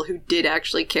people who did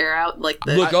actually care out. Like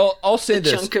I'll say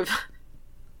this.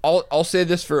 I'll say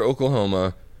this for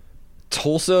Oklahoma.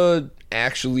 Tulsa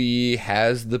actually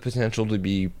has the potential to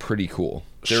be pretty cool.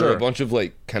 There are a bunch of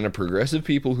like kind of progressive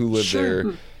people who live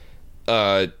there.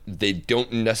 They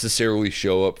don't necessarily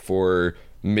show up for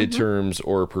midterms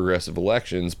or progressive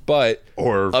elections, but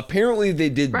apparently they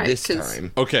did this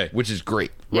time. Okay, which is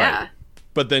great. Yeah. Right.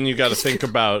 But then you got to think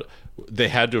about, they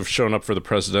had to have shown up for the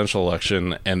presidential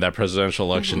election, and that presidential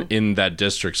election in that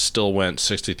district still went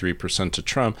 63% to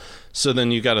Trump. So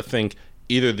then you got to think,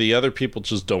 either the other people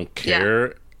just don't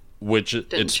care, which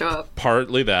it's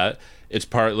partly that. It's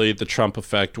partly the Trump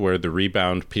effect where the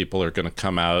rebound people are going to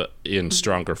come out in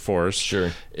stronger force.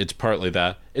 Sure. It's partly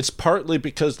that. It's partly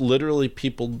because literally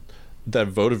people that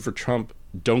voted for Trump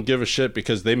don't give a shit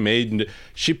because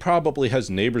she probably has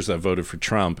neighbors that voted for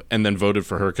Trump and then voted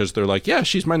for her because they're like, yeah,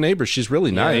 she's my neighbor. She's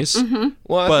really nice.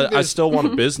 Well, but I still want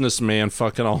a businessman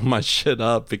fucking all my shit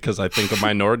up because I think a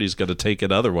minority's going to take it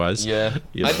otherwise. Yeah.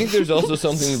 You know? I think there's also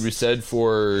something to be said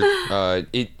for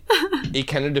it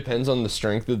kind of depends on the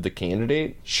strength of the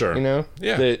candidate. Sure. You know?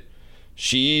 Yeah. That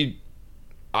she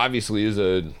obviously is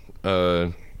as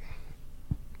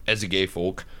a gay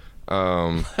folk,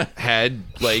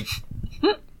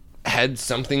 had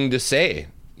something to say.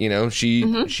 You know,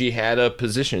 she had a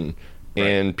position,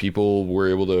 and people were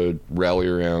able to rally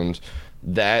around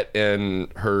that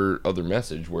and her other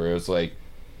message, where it was like,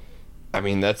 I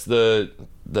mean, that's an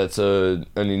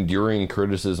enduring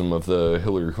criticism of the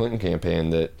Hillary Clinton campaign,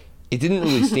 that it didn't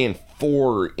really stand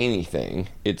for anything.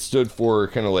 It stood for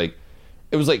kind of like,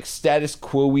 it was like status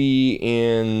quo-y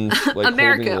and like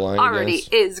America holding the line already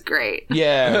against. is great.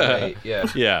 Yeah, right.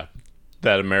 Yeah. Yeah.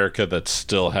 That America that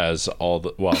still has all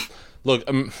the... Well, look,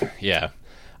 yeah.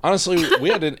 Honestly, we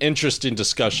had an interesting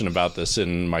discussion about this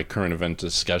in my current event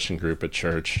discussion group at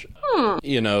church.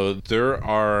 You know,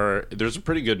 there's a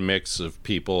pretty good mix of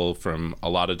people from a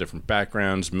lot of different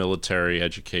backgrounds, military,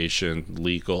 education,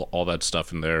 legal, all that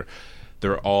stuff in there.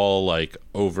 They're all like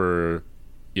over,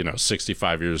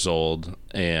 65 years old.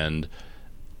 And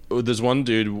there's one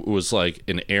dude who was like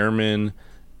an airman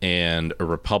and a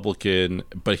Republican,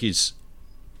 but he's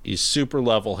super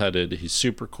level-headed. He's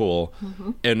super cool.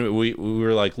 And we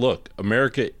were like, look,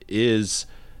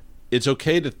 it's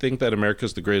okay to think that America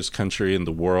is the greatest country in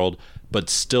the world, but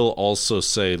still also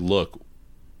say, look,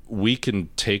 we can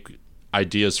take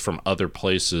ideas from other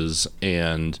places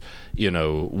and,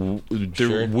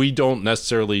 Sure. we don't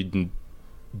necessarily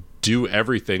do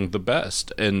everything the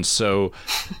best. And so,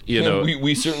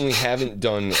 we certainly haven't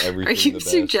done everything Are you the best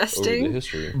suggesting over the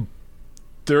history.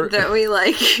 that we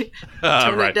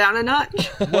turn right. it down a notch?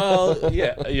 Well,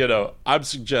 yeah, I'm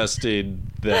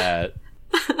suggesting that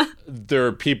there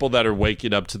are people that are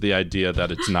waking up to the idea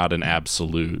that it's not an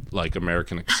absolute, like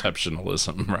American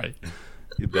exceptionalism, right?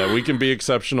 That we can be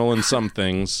exceptional in some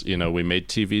things. We made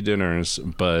TV dinners,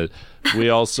 but we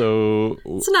also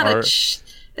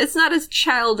it's not as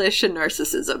childish a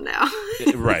narcissism now.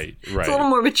 Right. It's a little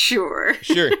more mature.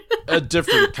 Sure. A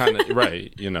different kind of,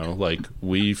 right. Like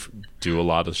we do a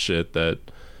lot of shit that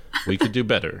we could do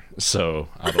better. So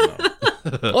I don't know.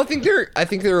 Well, I think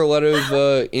there are a lot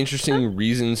of interesting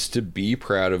reasons to be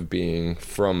proud of being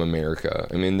from America.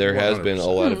 I mean, there has been a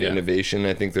lot of innovation.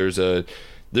 I think there's a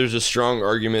strong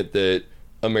argument that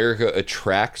America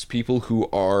attracts people who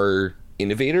are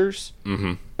innovators.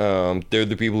 They're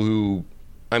the people who,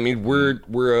 I mean,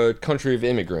 we're a country of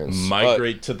immigrants.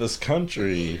 Migrate to this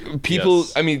country. People,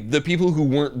 yes. I mean, the people who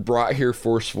weren't brought here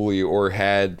forcefully or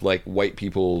had like white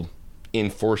people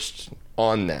enforced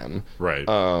on them. Right.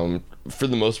 For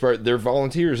the most part, they're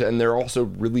volunteers, and they're also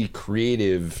really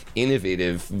creative,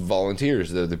 innovative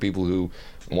volunteers. They're the people who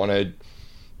want to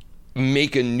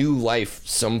make a new life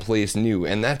someplace new,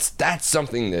 and that's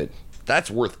something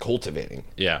that's worth cultivating.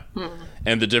 Yeah.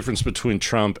 And the difference between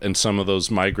Trump and some of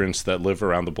those migrants that live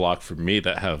around the block from me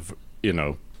that have,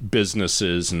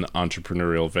 businesses and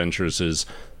entrepreneurial ventures is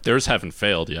theirs haven't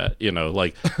failed yet.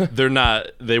 Like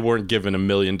they weren't given $1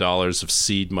 million of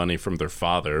seed money from their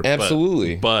father.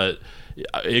 Absolutely. But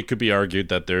it could be argued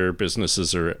that their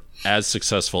businesses are as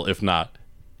successful, if not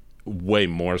way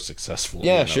more successful.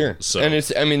 Yeah, sure. So,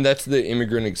 and that's the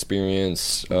immigrant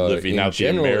experience living in out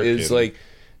general. the American. Is like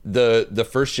the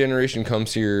first generation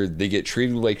comes here, they get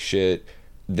treated like shit.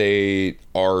 They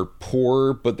are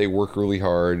poor, but they work really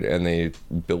hard, and they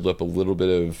build up a little bit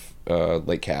of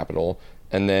like capital.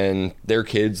 And then their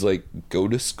kids like go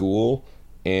to school,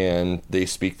 and they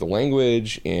speak the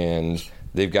language, and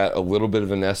they've got a little bit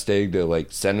of a nest egg to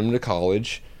like send them to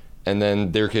college. And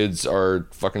then their kids are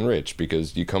fucking rich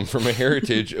because you come from a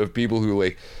heritage of people who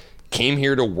like came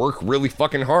here to work really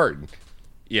fucking hard.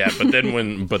 Yeah, but then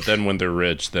when they're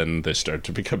rich, then they start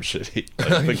to become shitty.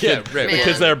 Like Right.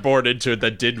 Because they're born into it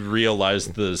that didn't realize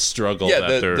the struggle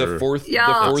that they're... the fourth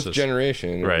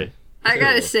generation. Right. I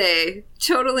gotta say,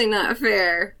 totally not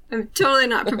fair. I'm totally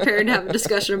not prepared to have a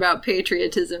discussion about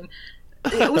patriotism.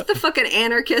 What's the fucking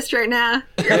anarchist right now?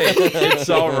 It's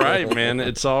all right, man.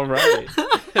 It's all right.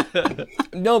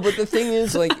 No, but the thing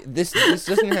is, like, this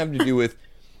doesn't have to do with...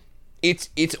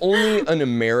 It's only an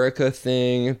America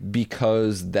thing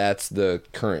because that's the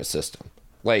current system.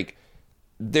 Like,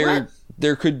 there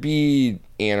there could be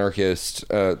anarchist,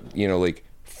 like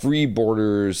free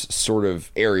borders sort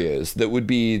of areas that would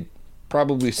be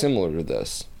probably similar to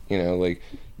this. Like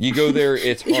you go there,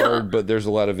 it's hard, but there's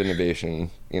a lot of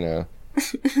innovation.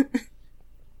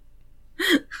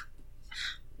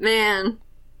 Man,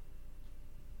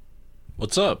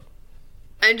 what's up?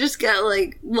 I just got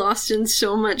like lost in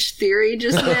so much theory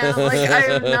just now. Like I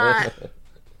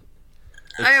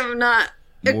am not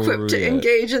equipped to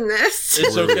engage in this.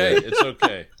 It's okay. It's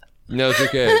okay. No, it's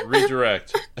okay.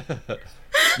 Redirect.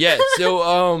 Yeah.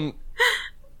 So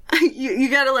you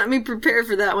got to let me prepare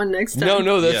for that one next time.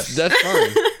 No, that's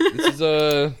fine.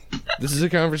 This is a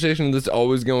conversation that's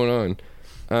always going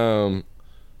on.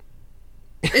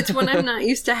 It's one I'm not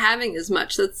used to having as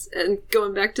much. And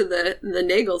going back to the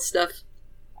Nagel stuff.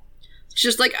 It's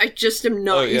just like I just am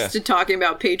not used to talking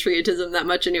about patriotism that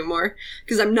much anymore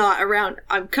because I'm not around.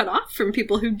 I'm cut off from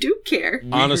people who do care.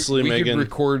 Honestly, we Megan, could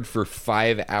record for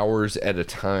 5 hours at a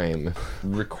time.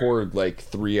 Record like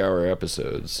 3-hour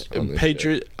episodes.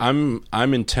 I'm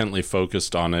intently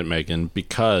focused on it, Megan,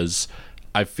 because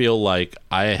I feel like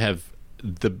I'm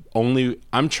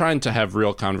trying to have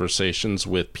real conversations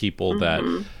with people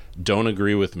that don't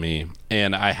agree with me,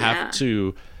 and I have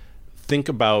to think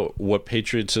about what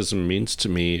patriotism means to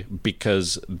me,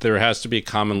 because there has to be a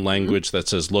common language that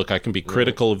says, look, I can be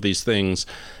critical of these things,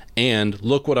 and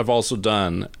look what I've also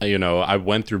done. I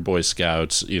went through Boy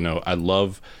Scouts. I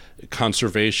love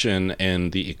conservation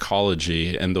and the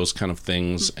ecology and those kind of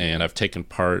things, and I've taken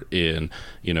part in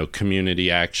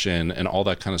community action and all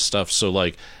that kind of stuff. So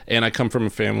like, and I come from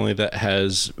a family that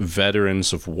has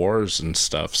veterans of wars and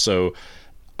stuff, so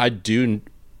I do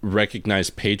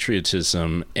recognize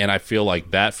patriotism, and I feel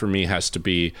like that for me has to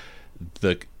be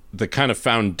the kind of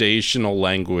foundational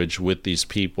language with these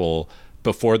people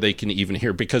before they can even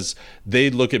hear, because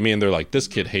they look at me and they're like, this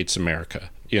kid hates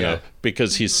America,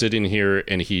 because he's sitting here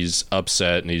and he's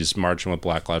upset and he's marching with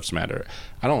Black Lives Matter.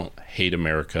 I don't hate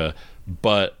America,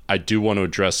 but I do want to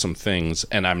address some things,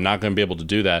 and I'm not going to be able to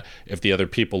do that if the other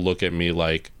people look at me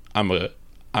like I'm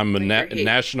a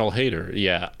national hater.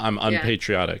 Yeah, I'm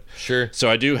unpatriotic. Sure. So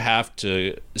I do have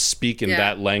to speak in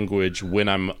that language when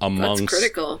I'm amongst, that's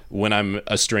critical. When I'm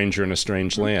a stranger in a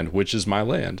strange land, which is my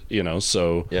land,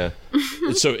 so yeah.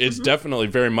 So it's definitely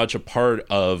very much a part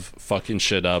of fucking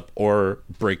shit up or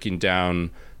breaking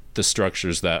down the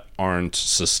structures that aren't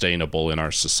sustainable in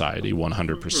our society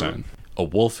 100%. A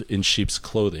wolf in sheep's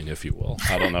clothing, if you will.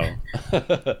 I don't know.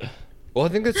 Well, I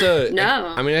think that's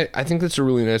I think that's a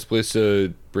really nice place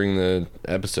to bring the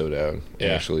episode out. Yeah.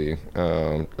 Actually,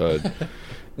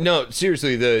 no,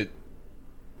 seriously, the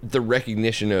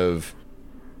recognition of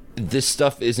this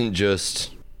stuff isn't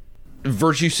just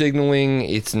virtue signaling.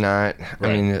 It's not. Right.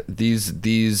 I mean,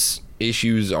 these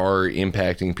issues are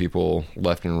impacting people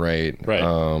left and right.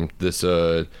 Right. This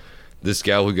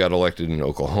gal who got elected in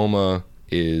Oklahoma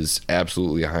is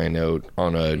absolutely a high note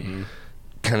on a.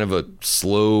 Kind of a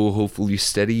slow, hopefully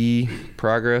steady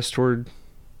progress toward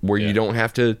where you don't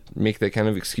have to make that kind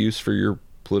of excuse for your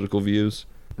political views.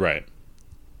 Right.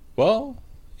 Well,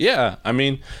 yeah. I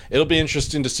mean, it'll be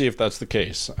interesting to see if that's the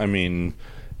case. I mean,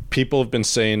 people have been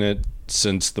saying it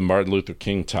since the Martin Luther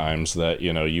King times that,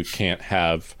 you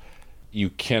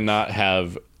cannot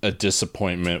have a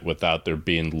disappointment without there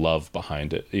being love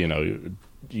behind it.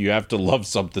 You have to love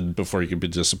something before you can be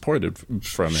disappointed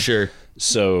from it. Sure.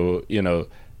 So,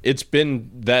 it's been,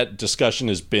 that discussion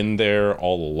has been there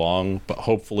all along, but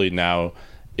hopefully now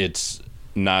it's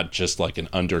not just like an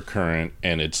undercurrent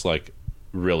and it's like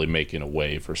really making a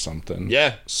wave or something.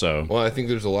 Yeah. So, well, I think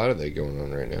there's a lot of that going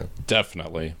on right now.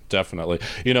 Definitely.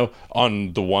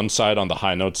 On the one side, on the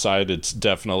high note side, it's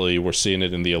definitely, we're seeing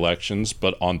it in the elections,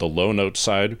 but on the low note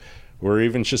side, we're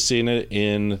even just seeing it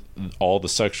in all the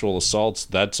sexual assaults.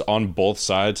 That's on both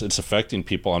sides. It's affecting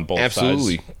people on both sides.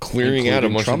 Absolutely. Clearing out a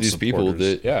bunch of these people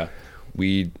that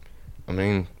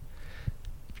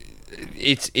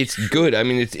it's good. I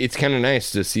mean, it's kind of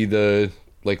nice to see the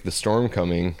storm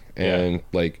coming and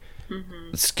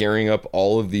scaring up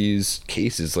all of these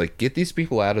cases. Like, get these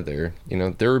people out of there.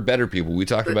 There are better people. We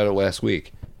talked about it last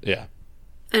week. Yeah.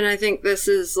 And I think this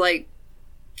is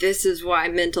why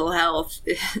mental health,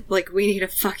 we need a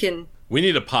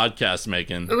podcast,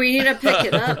 Megan. We need to pick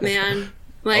it up, man.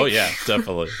 Oh yeah,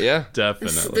 definitely. Yeah,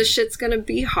 definitely. This shit's gonna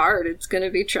be hard. It's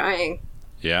gonna be trying.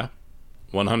 Yeah,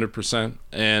 100%.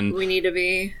 And we need to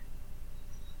be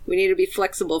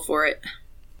flexible for it.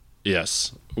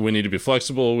 Yes. We need to be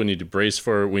flexible. We need to brace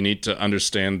for it. We need to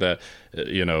understand that,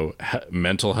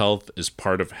 mental health is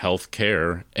part of health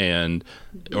care,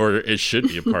 or it should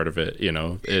be a part of it, in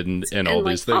all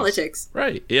these things. Politics.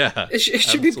 Right. Yeah. It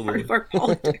should be part of our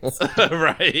politics.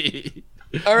 Right.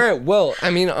 All right. Well,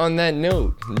 I mean, on that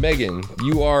note, Megan,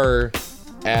 you are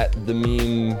at the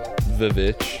Meme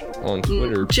Vivitch on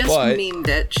Twitter. Just Meme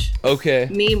Bitch. Okay.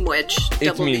 Meme Witch.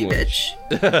 Double Meme Bitch.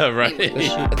 Right. Meme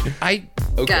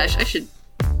Witch. Gosh, I should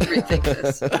rethink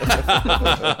this.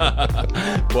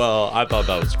 Well, I thought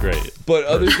that was great. But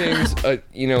other things,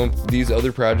 these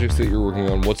other projects that you're working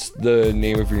on, what's the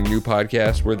name of your new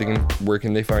podcast? Where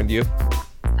can they find you?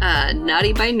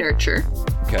 Naughty by Nurture.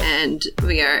 Okay. And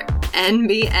we are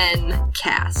NBN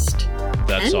Cast.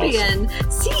 That's NBN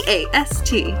awesome. CAST.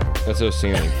 That's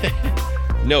outstanding.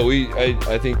 No,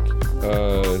 I think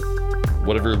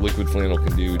whatever Liquid Flannel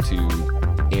can do to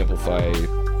amplify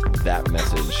that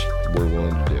message, we're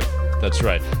willing to do. That's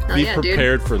right. Be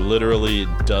prepared for literally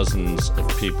dozens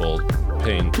of people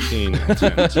paying keen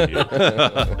attention to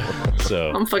you.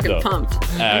 So I'm fucking pumped.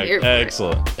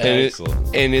 Excellent.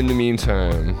 And in the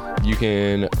meantime, you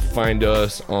can find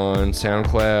us on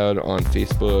SoundCloud, on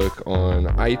Facebook, on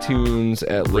iTunes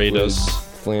at Rate us.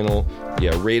 Flannel.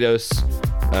 Yeah, rate us.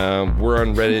 We're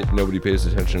on Reddit. Nobody pays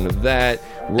attention to that.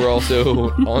 We're also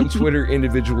on Twitter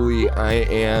individually. I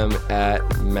am at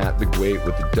Matt the Great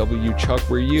with the W. Chuck,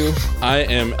 where are you? I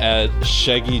am at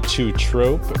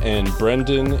Shaggy2Trope, and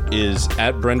Brendan is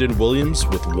at Brendan Williams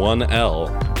with 1 L.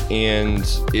 And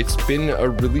it's been a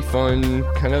really fun,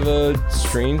 kind of a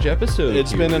strange episode.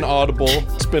 It's been an audible.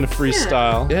 It's been a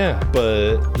freestyle. Yeah.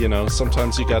 But,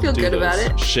 sometimes you got to do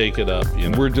this. Shake it up.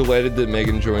 We're delighted that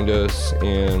Megan joined us,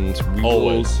 and we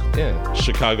always.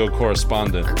 Chicago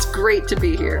correspondent. It's great to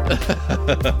be here.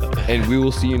 And we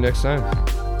will see you next time.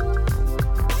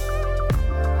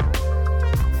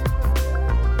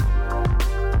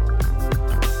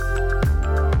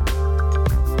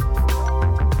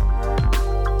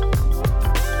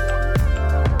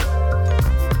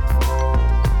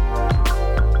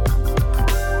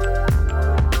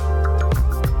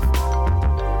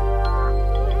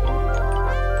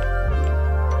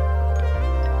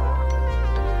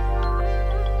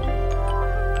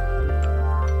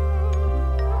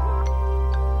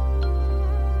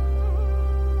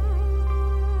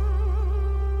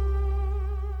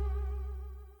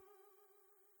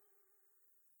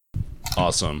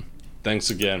 Awesome. Thanks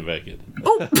again, Beckett.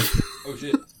 Oh, oh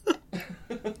shit.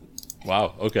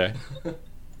 Wow, okay.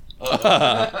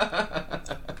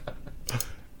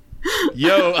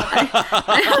 Yo.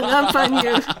 I hung up on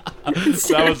you.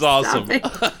 That was awesome.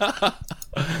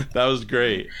 That was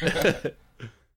great.